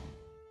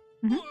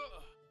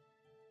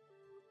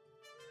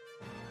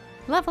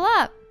 Level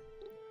up!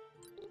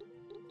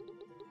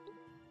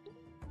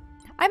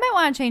 I might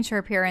want to change her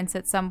appearance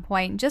at some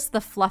point. Just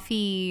the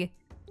fluffy,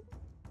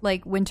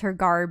 like, winter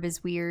garb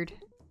is weird.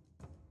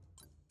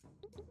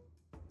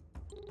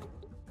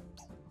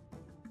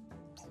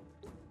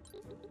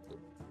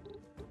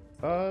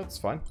 It's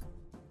fine.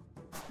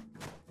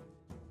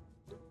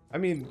 I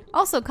mean...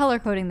 Also, color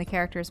coding the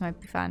characters might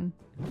be fun.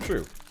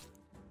 True.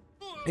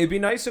 It'd be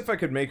nice if I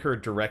could make her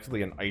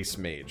directly an ice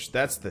mage.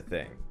 That's the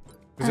thing.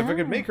 Because if I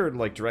could make her,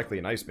 like, directly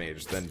an ice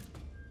mage, then...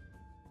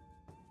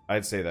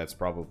 I'd say that's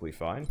probably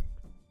fine.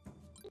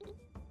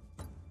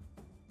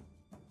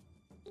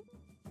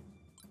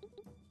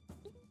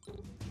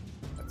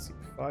 Let's see.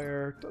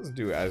 Fire doesn't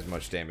do as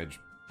much damage.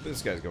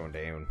 This guy's going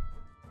down.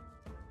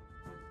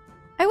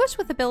 I wish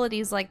with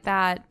abilities like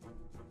that,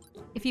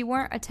 if you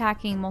weren't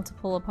attacking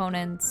multiple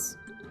opponents,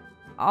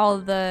 all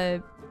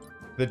the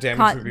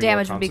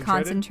damage would be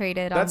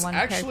concentrated on one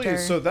character.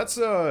 So that's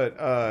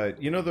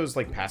you know those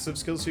like passive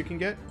skills you can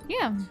get?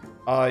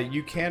 Yeah.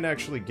 You can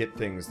actually get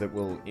things that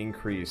will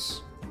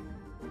increase.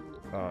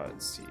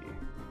 Let's see.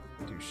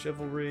 Do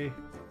chivalry.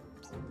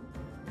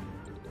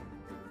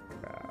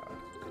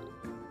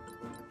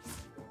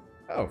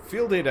 Oh,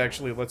 field aid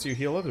actually lets you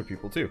heal other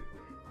people too.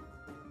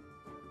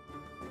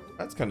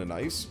 That's kind of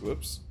nice.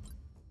 Whoops.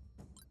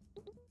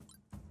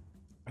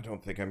 I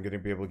don't think I'm going to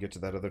be able to get to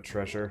that other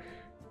treasure.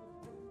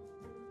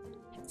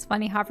 It's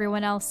funny how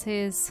everyone else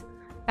is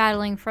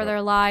battling for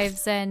their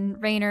lives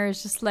and Raynor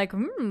is just like,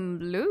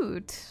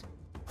 loot.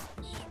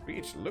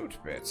 Sweet loot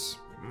bits.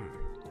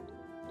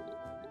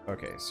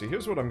 Okay, so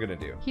here's what I'm going to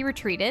do. He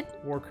retreated.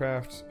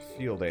 Warcraft,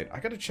 field aid.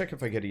 I got to check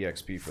if I get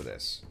EXP for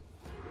this.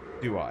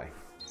 Do I?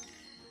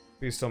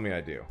 Please tell me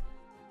I do.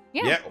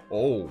 Yeah.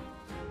 Oh.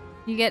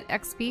 You get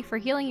XP for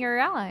healing your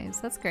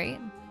allies. That's great.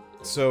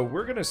 So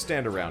we're going to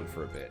stand around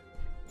for a bit.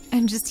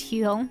 And just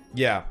heal?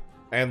 Yeah,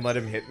 and let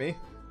him hit me.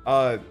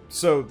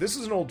 So this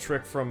is an old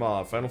trick from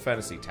Final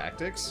Fantasy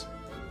Tactics.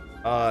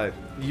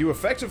 You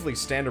effectively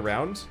stand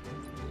around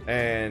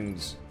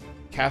and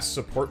cast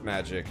support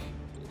magic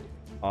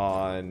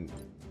on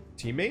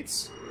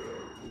teammates.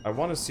 I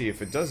want to see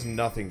if it does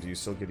nothing, do you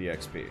still get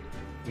EXP?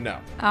 No.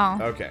 Oh.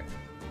 Okay.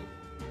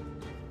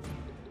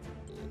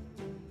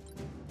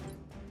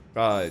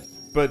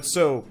 But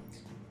so,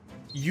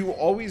 you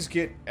always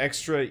get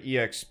extra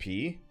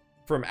EXP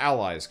from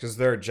allies, because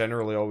they're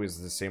generally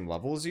always the same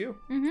level as you.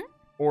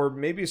 Or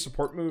maybe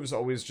support moves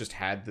always just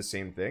had the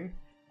same thing.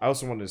 I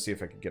also wanted to see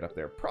if I could get up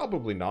there.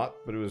 Probably not,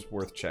 but it was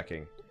worth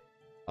checking.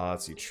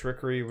 Let's see,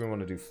 trickery, we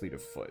want to do fleet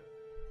of foot.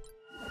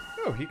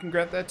 Oh, he can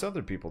grant that to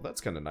other people.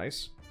 That's kind of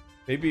nice.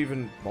 Maybe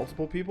even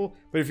multiple people.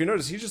 But if you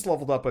notice, he just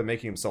leveled up by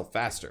making himself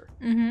faster.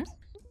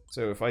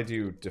 So if I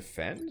do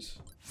defend...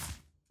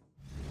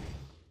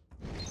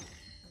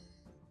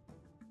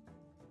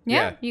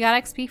 Yeah, you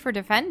got XP for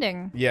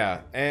defending.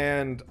 Yeah,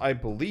 and I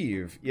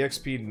believe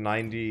EXP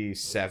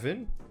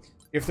 97.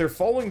 If they're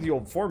following the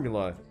old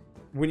formula,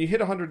 when you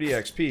hit 100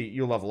 EXP,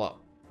 you level up.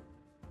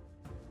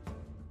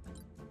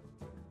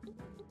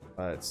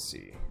 Let's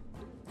see.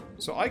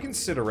 So I can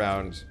sit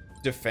around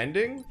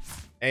defending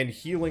and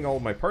healing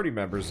all my party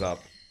members up.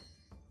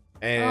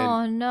 And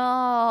oh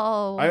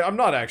no! I'm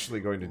not actually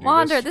going to do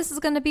Wander, this is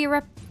going to be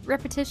a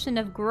repetition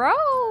of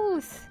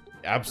growth.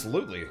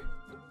 Absolutely.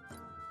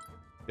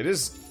 It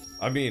is.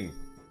 I mean,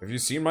 have you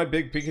seen my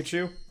big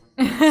Pikachu?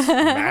 It's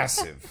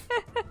massive.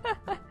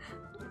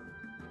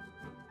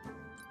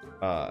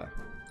 Let's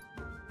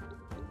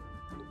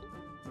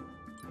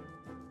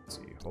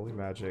see. Holy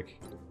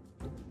magic.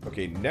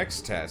 Okay,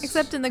 next test.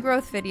 Except in the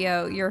growth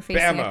video, you're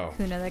facing Bammo. a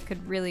Kakuna that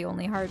could really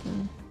only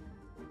harden.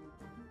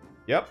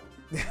 Yep.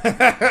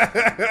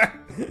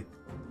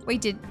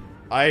 Wait, did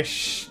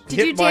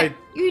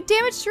you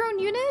damaged your own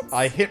units?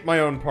 I hit my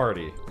own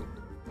party.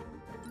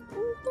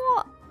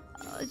 What?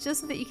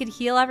 Just so that you could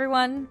heal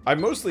everyone? I'm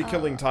mostly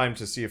killing time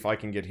to see if I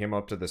can get him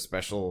up to the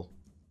special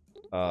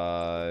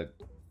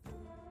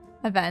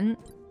event.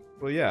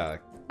 Well, yeah.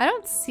 I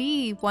don't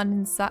see one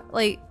inside,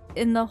 like,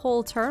 in the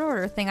whole turn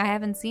order thing. I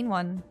haven't seen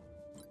one.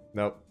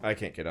 Nope, I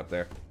can't get up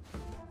there.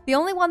 The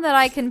only one that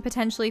I can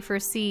potentially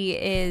foresee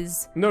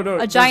is a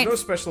giant. There's no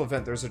special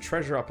event. There's a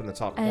treasure up in the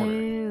top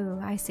corner.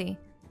 Oh, I see.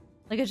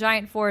 Like a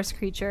giant forest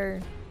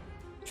creature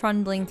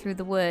trundling through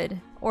the wood,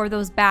 or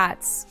those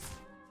bats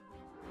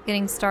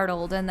getting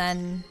startled and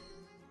then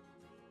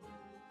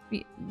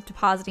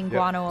depositing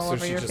guano all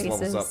over your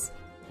faces. Levels up.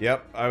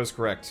 Yep, I was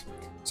correct.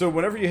 So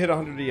whenever you hit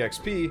 100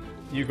 EXP,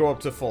 you go up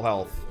to full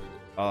health.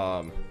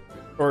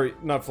 Or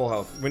not full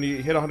health. When you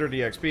hit 100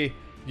 EXP,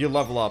 you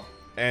level up.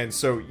 And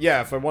so,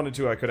 yeah, if I wanted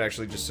to, I could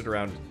actually just sit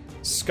around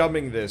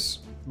scumming this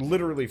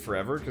literally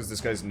forever, because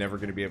this guy's never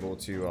going to be able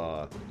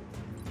to,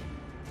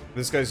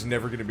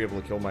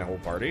 kill my whole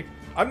party.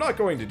 I'm not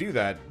going to do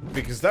that,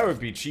 because that would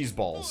be cheese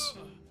balls.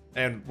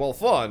 And, while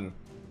fun,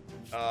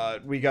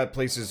 we got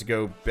places to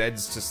go,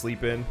 beds to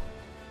sleep in.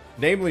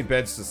 Namely,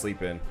 beds to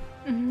sleep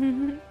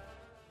in.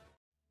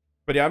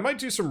 But yeah, I might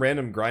do some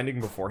random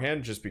grinding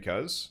beforehand, just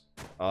because,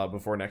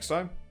 before next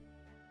time.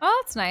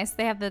 Oh, that's nice.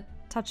 They have the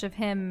touch of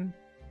him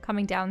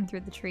coming down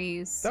through the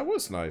trees. That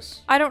was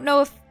nice. I don't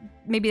know if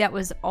maybe that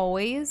was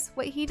always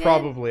what he did.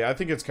 Probably. I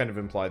think it's kind of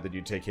implied that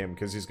you take him,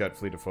 because he's got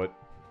fleet of foot.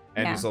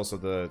 And yeah. He's also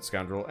the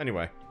scoundrel.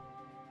 Anyway.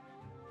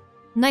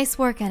 Nice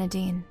work,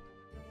 Enadine.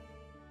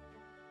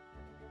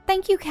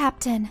 Thank you,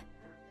 Captain.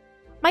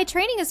 My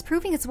training is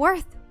proving its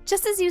worth,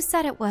 just as you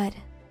said it would.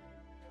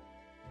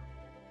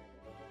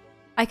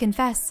 I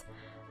confess,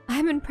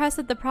 I'm impressed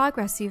at the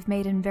progress you've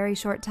made in a very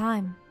short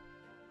time.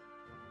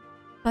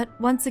 But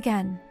once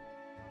again,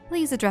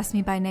 please address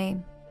me by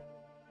name.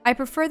 I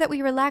prefer that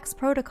we relax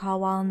protocol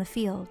while in the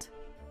field.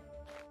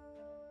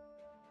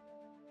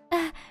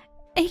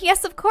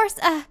 Yes, of course,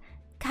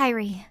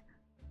 Kyrie.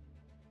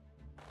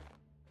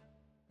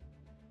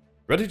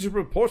 Ready to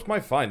report my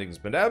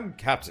findings, Madame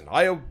Captain.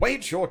 I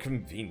await your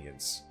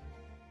convenience.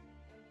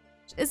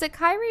 Is it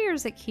Kyrie or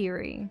is it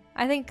Kyrie?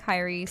 I think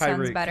Kyrie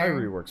sounds better.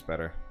 Kyrie works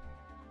better.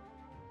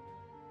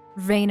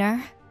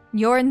 Raynor,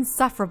 you're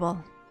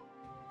insufferable.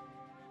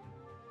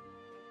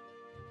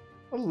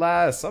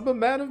 Alas, I'm a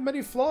man of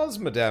many flaws,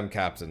 Madame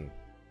Captain.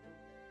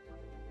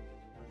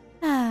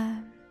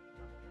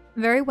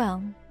 Very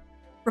well.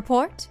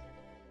 Report?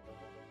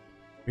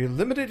 We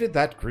eliminated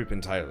that group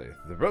entirely.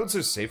 The roads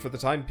are safe for the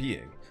time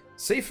being.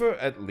 Safer,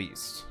 at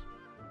least.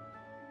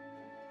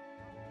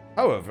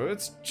 However,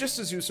 it's just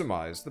as you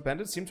surmised. The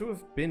bandits seem to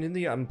have been in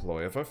the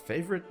employ of our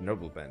favorite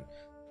nobleman,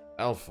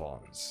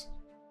 Alphonse.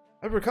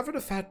 I recovered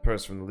a fat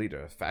purse from the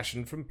leader,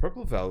 fashioned from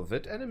purple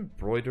velvet and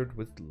embroidered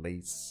with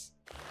lace.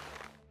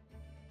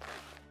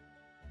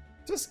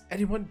 Does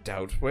anyone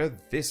doubt where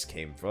this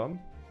came from?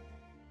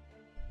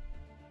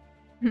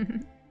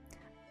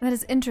 That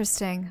is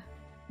interesting,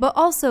 but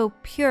also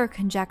pure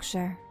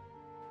conjecture.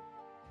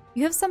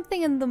 You have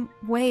something in the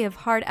way of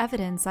hard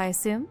evidence, I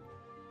assume?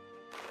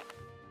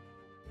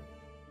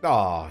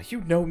 Ah,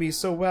 you know me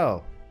so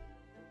well.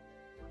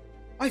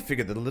 I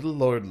figured that a little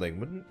lordling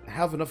wouldn't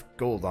have enough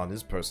gold on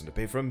his person to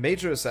pay for a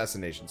major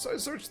assassination, so I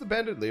searched the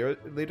bandit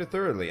leader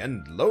thoroughly,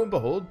 and lo and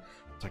behold,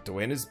 tucked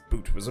away in his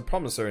boot was a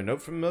promissory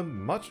note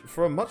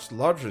for a much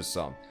larger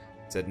sum.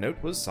 Said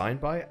note was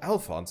signed by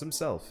Alphonse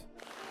himself.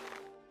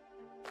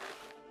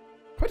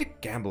 Quite a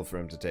gamble for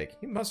him to take.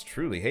 He must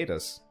truly hate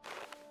us.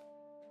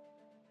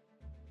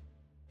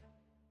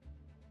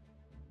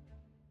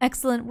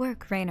 Excellent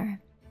work,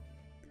 Raynor.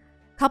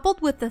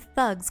 Coupled with the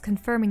thugs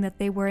confirming that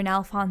they were in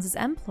Alphonse's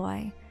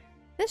employ,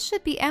 this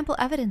should be ample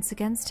evidence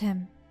against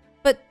him.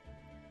 But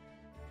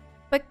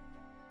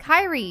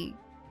Kyrie,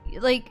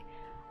 like,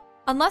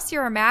 unless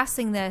you're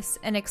amassing this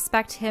and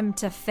expect him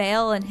to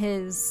fail in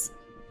his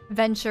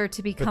venture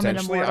to become an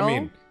immortal. I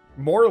mean,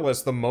 more or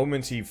less the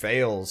moment he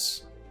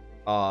fails,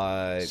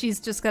 she's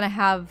just gonna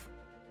have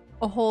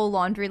a whole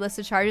laundry list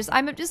of charges.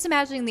 I'm just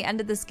imagining the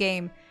end of this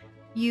game.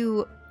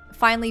 You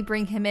finally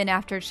bring him in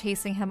after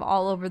chasing him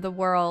all over the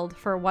world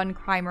for one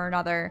crime or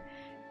another,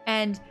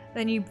 and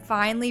then you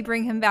finally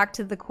bring him back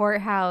to the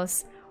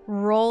courthouse,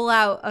 roll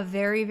out a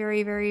very,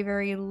 very, very,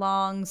 very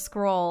long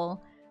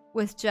scroll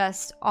with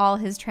just all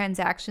his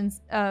transgressions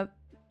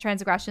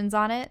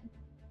on it.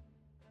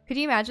 Could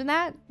you imagine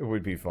that? it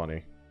would be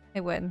funny.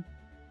 It would.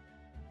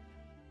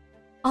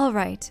 all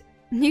right,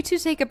 you two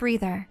take a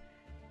breather.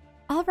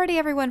 I'll ready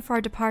everyone for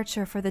our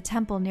departure for the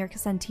temple near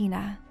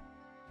Casentina.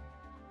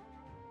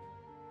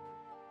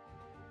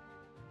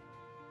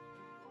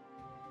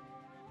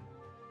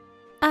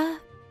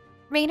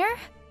 Raynor?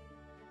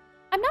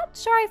 I'm not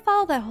sure I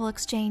follow that whole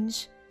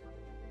exchange.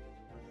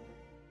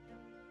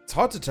 It's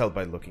hard to tell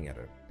by looking at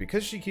her,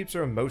 because she keeps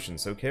her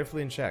emotions so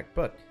carefully in check,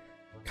 but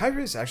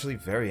Kyrie is actually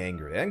very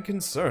angry and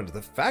concerned.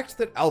 The fact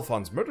that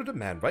Alphonse murdered a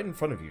man right in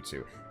front of you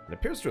two, and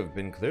appears to have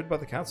been cleared by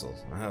the council,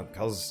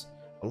 calls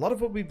a lot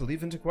of what we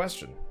believe into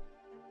question.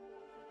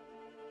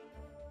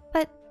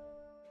 But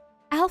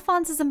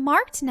Alphonse is a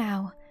marked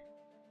now,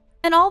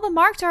 and all the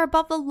marked are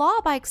above the law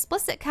by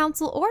explicit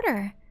council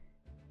order.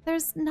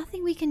 There's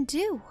nothing we can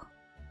do.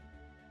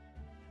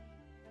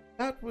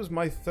 That was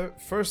my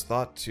first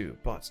thought too,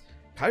 but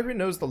Kyrie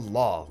knows the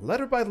law,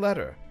 letter by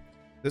letter.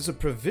 There's a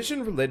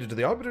provision related to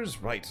the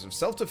Arbiter's right of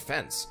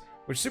self-defense,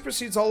 which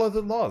supersedes all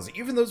other laws,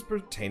 even those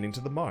pertaining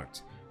to the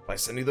marked. By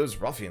sending those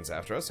ruffians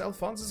after us,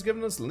 Alphonse has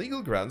given us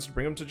legal grounds to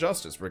bring him to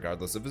justice,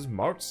 regardless of his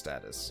marked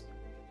status.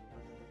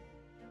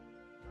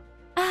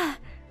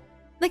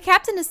 The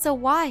captain is so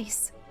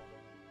wise.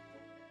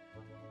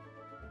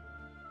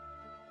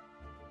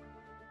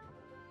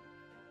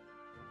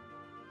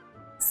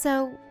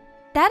 So,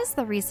 that is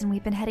the reason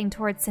we've been heading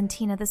towards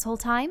Casentina this whole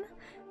time?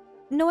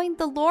 Knowing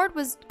the Lord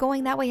was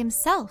going that way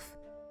himself.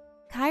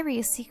 Kyrie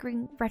is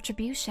seeking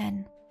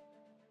retribution.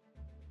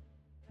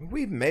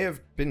 We may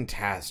have been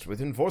tasked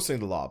with enforcing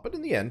the law, but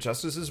in the end,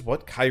 justice is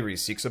what Kyrie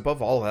seeks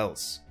above all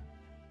else.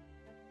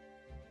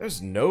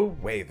 There's no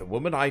way the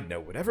woman I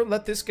know would ever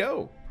let this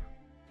go.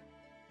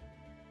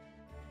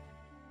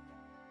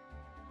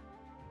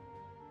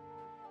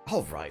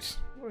 Alright,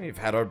 we've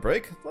had our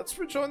break. Let's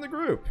rejoin the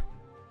group.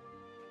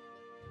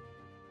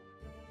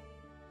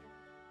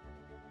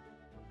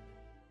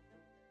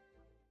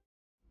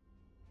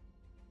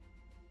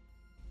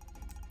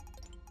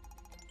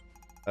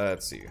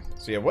 Let's see.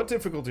 So yeah, what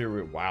difficulty are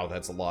we... Wow,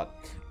 that's a lot.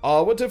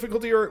 What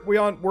difficulty are we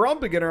on? We're on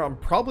beginner. I'm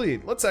probably...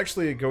 Let's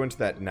actually go into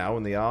that now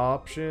in the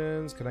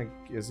options. Can I...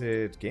 Is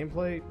it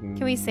gameplay?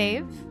 Can we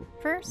save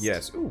first?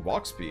 Yes. Ooh,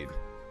 walk speed.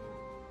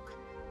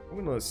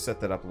 I'm going to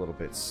set that up a little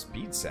bit.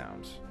 Speed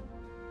sound.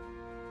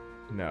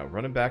 No.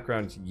 Running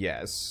background,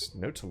 yes.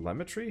 No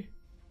telemetry?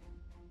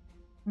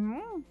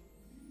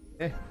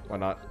 Why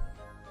not?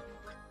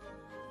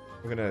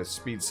 We're going to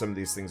speed some of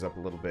these things up a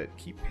little bit.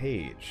 Keep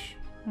page.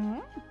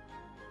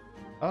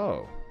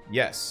 Oh,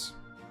 yes.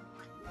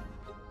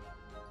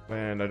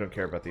 And I don't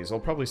care about these.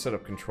 I'll probably set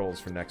up controls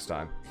for next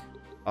time.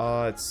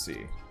 Let's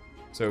see.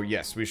 So,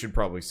 yes, we should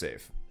probably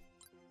save.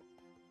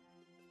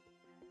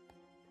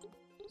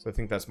 So I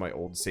think that's my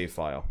old save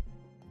file.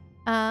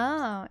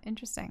 Oh,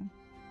 interesting.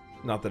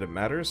 Not that it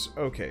matters.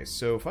 Okay,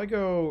 so if I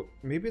go...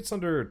 Maybe it's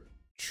under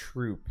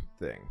troop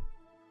thing.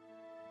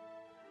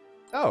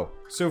 Oh,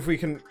 so if we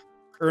can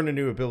earn a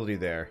new ability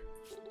there,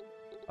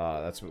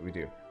 that's what we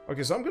do.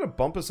 Okay, so I'm going to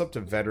bump us up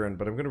to veteran,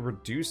 but I'm going to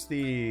reduce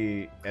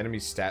the enemy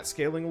stat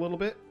scaling a little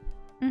bit.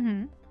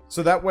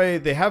 So that way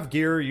they have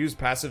gear, use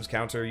passives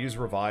counter, use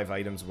revive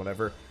items,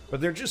 whatever. But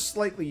they're just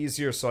slightly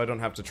easier so I don't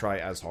have to try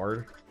as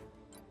hard.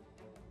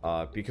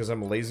 Because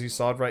I'm a lazy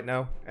sod right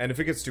now. And if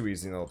it gets too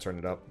easy, then I'll turn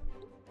it up.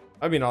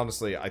 I mean,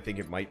 honestly, I think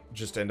it might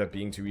just end up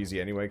being too easy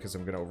anyway because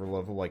I'm going to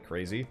overlevel like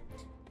crazy.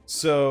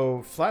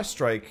 So, Flash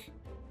Strike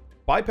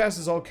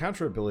bypasses all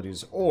counter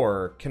abilities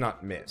or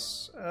cannot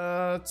miss.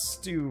 Let's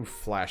do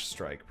Flash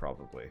Strike,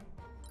 probably.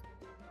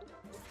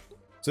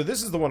 So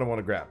this is the one I want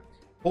to grab.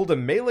 Hold a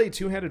melee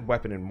two-handed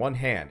weapon in one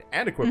hand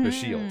and equip a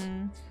shield.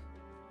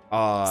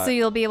 So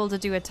you'll be able to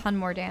do a ton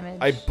more damage.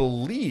 I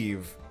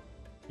believe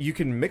you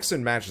can mix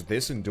and match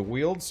this in dual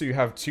wield, so you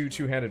have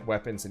two-handed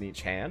weapons in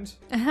each hand.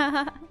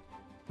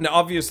 Now,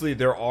 obviously,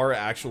 there are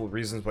actual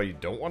reasons why you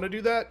don't want to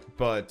do that,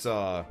 but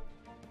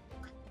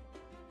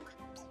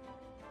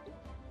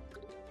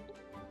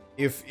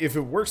if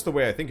it works the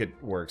way I think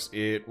it works,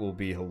 it will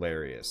be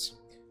hilarious.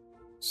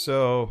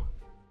 So,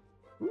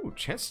 ooh,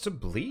 chance to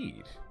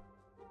bleed.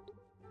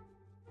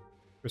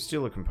 Or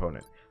steal a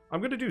component. I'm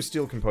going to do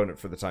steal component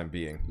for the time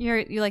being.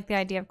 You like the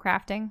idea of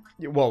crafting?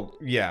 Yeah, well,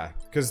 yeah,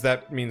 because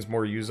that means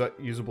more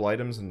usable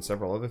items and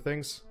several other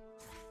things.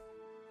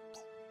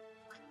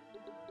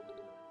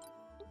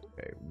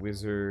 Okay,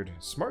 wizard.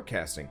 Smart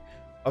casting.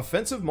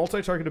 Offensive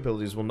multi-target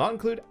abilities will not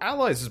include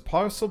allies as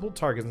possible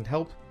targets, and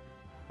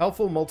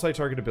helpful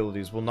multi-target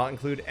abilities will not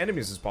include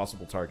enemies as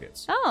possible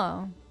targets.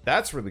 Oh.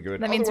 That's really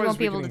good. That means you won't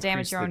be able to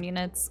damage your own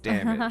units.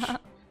 Damage.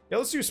 Yeah,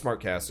 let's do smart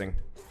casting.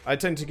 I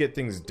tend to get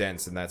things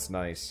dense, and that's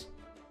nice.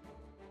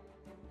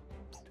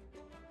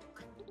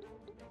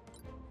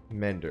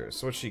 Mender.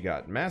 So what she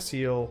got? Mass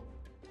heal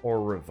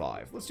or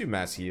revive? Let's do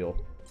mass heal.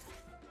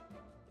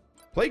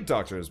 Plague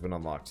Doctor has been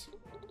unlocked.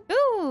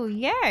 Ooh,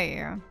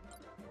 yay.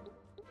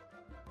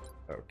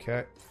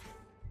 Okay.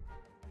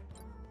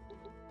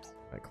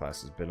 That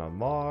class has been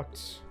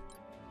unlocked.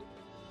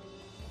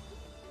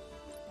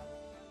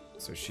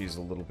 So she's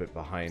a little bit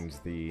behind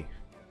the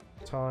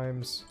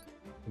times.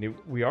 And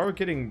we are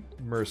getting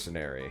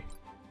mercenary.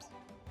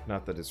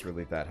 Not that it's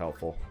really that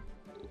helpful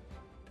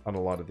on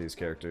a lot of these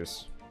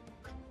characters.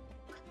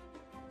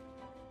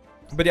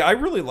 But yeah, I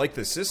really like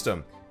this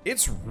system.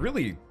 It's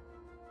really,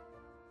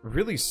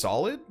 really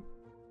solid.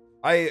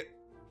 I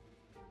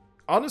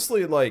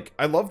honestly, like,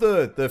 I love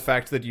the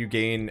fact that you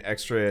gain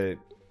extra...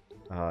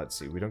 let's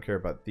see, we don't care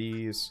about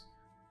these.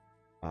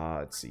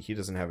 Let's see, he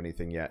doesn't have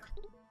anything yet.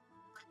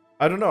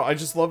 I don't know, I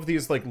just love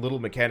these, like, little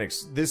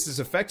mechanics. This is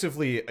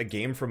effectively a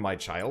game from my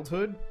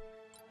childhood.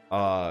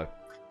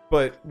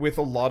 But with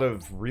a lot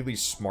of really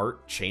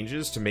smart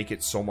changes to make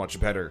it so much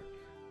better.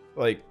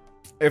 Like,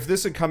 if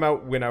this had come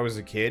out when I was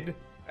a kid,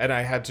 and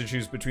I had to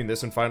choose between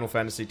this and Final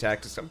Fantasy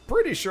Tactics, I'm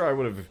pretty sure I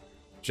would have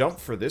jumped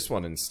for this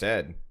one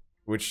instead.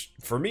 Which,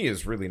 for me,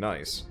 is really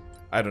nice.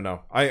 I don't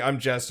know. I'm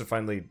jazzed to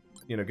finally,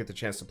 you know, get the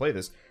chance to play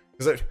this.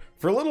 Because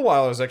for a little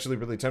while, I was actually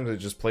really tempted to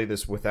just play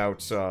this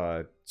without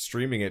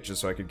streaming it,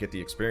 just so I could get the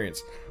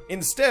experience.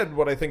 Instead,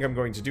 what I think I'm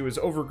going to do is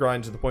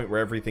overgrind to the point where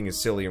everything is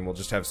silly and we'll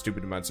just have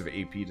stupid amounts of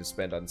AP to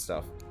spend on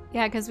stuff.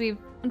 Yeah, because we've,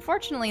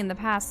 unfortunately, in the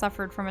past,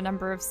 suffered from a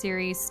number of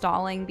series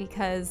stalling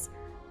because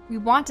we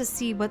want to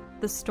see what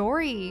the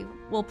story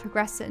will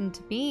progress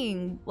into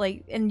being,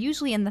 like, and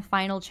usually in the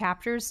final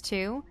chapters,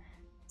 too.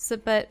 So,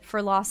 but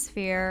for Lost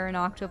Sphere and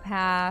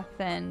Octopath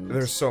and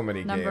there's so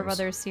many a number of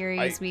other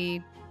series,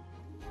 we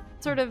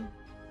sort of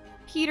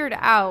petered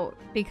out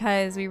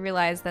because we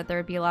realized that there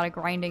would be a lot of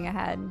grinding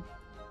ahead.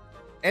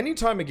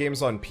 Anytime a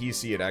game's on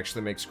PC, it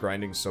actually makes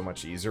grinding so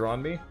much easier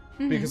on me.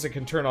 because it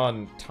can turn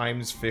on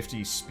times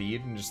 50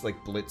 speed and just,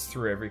 like, blitz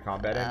through every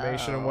combat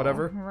animation and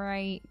whatever.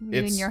 Right. You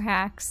and your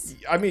hacks.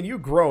 I mean, you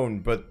groan,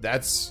 but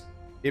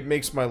it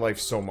makes my life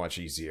so much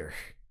easier.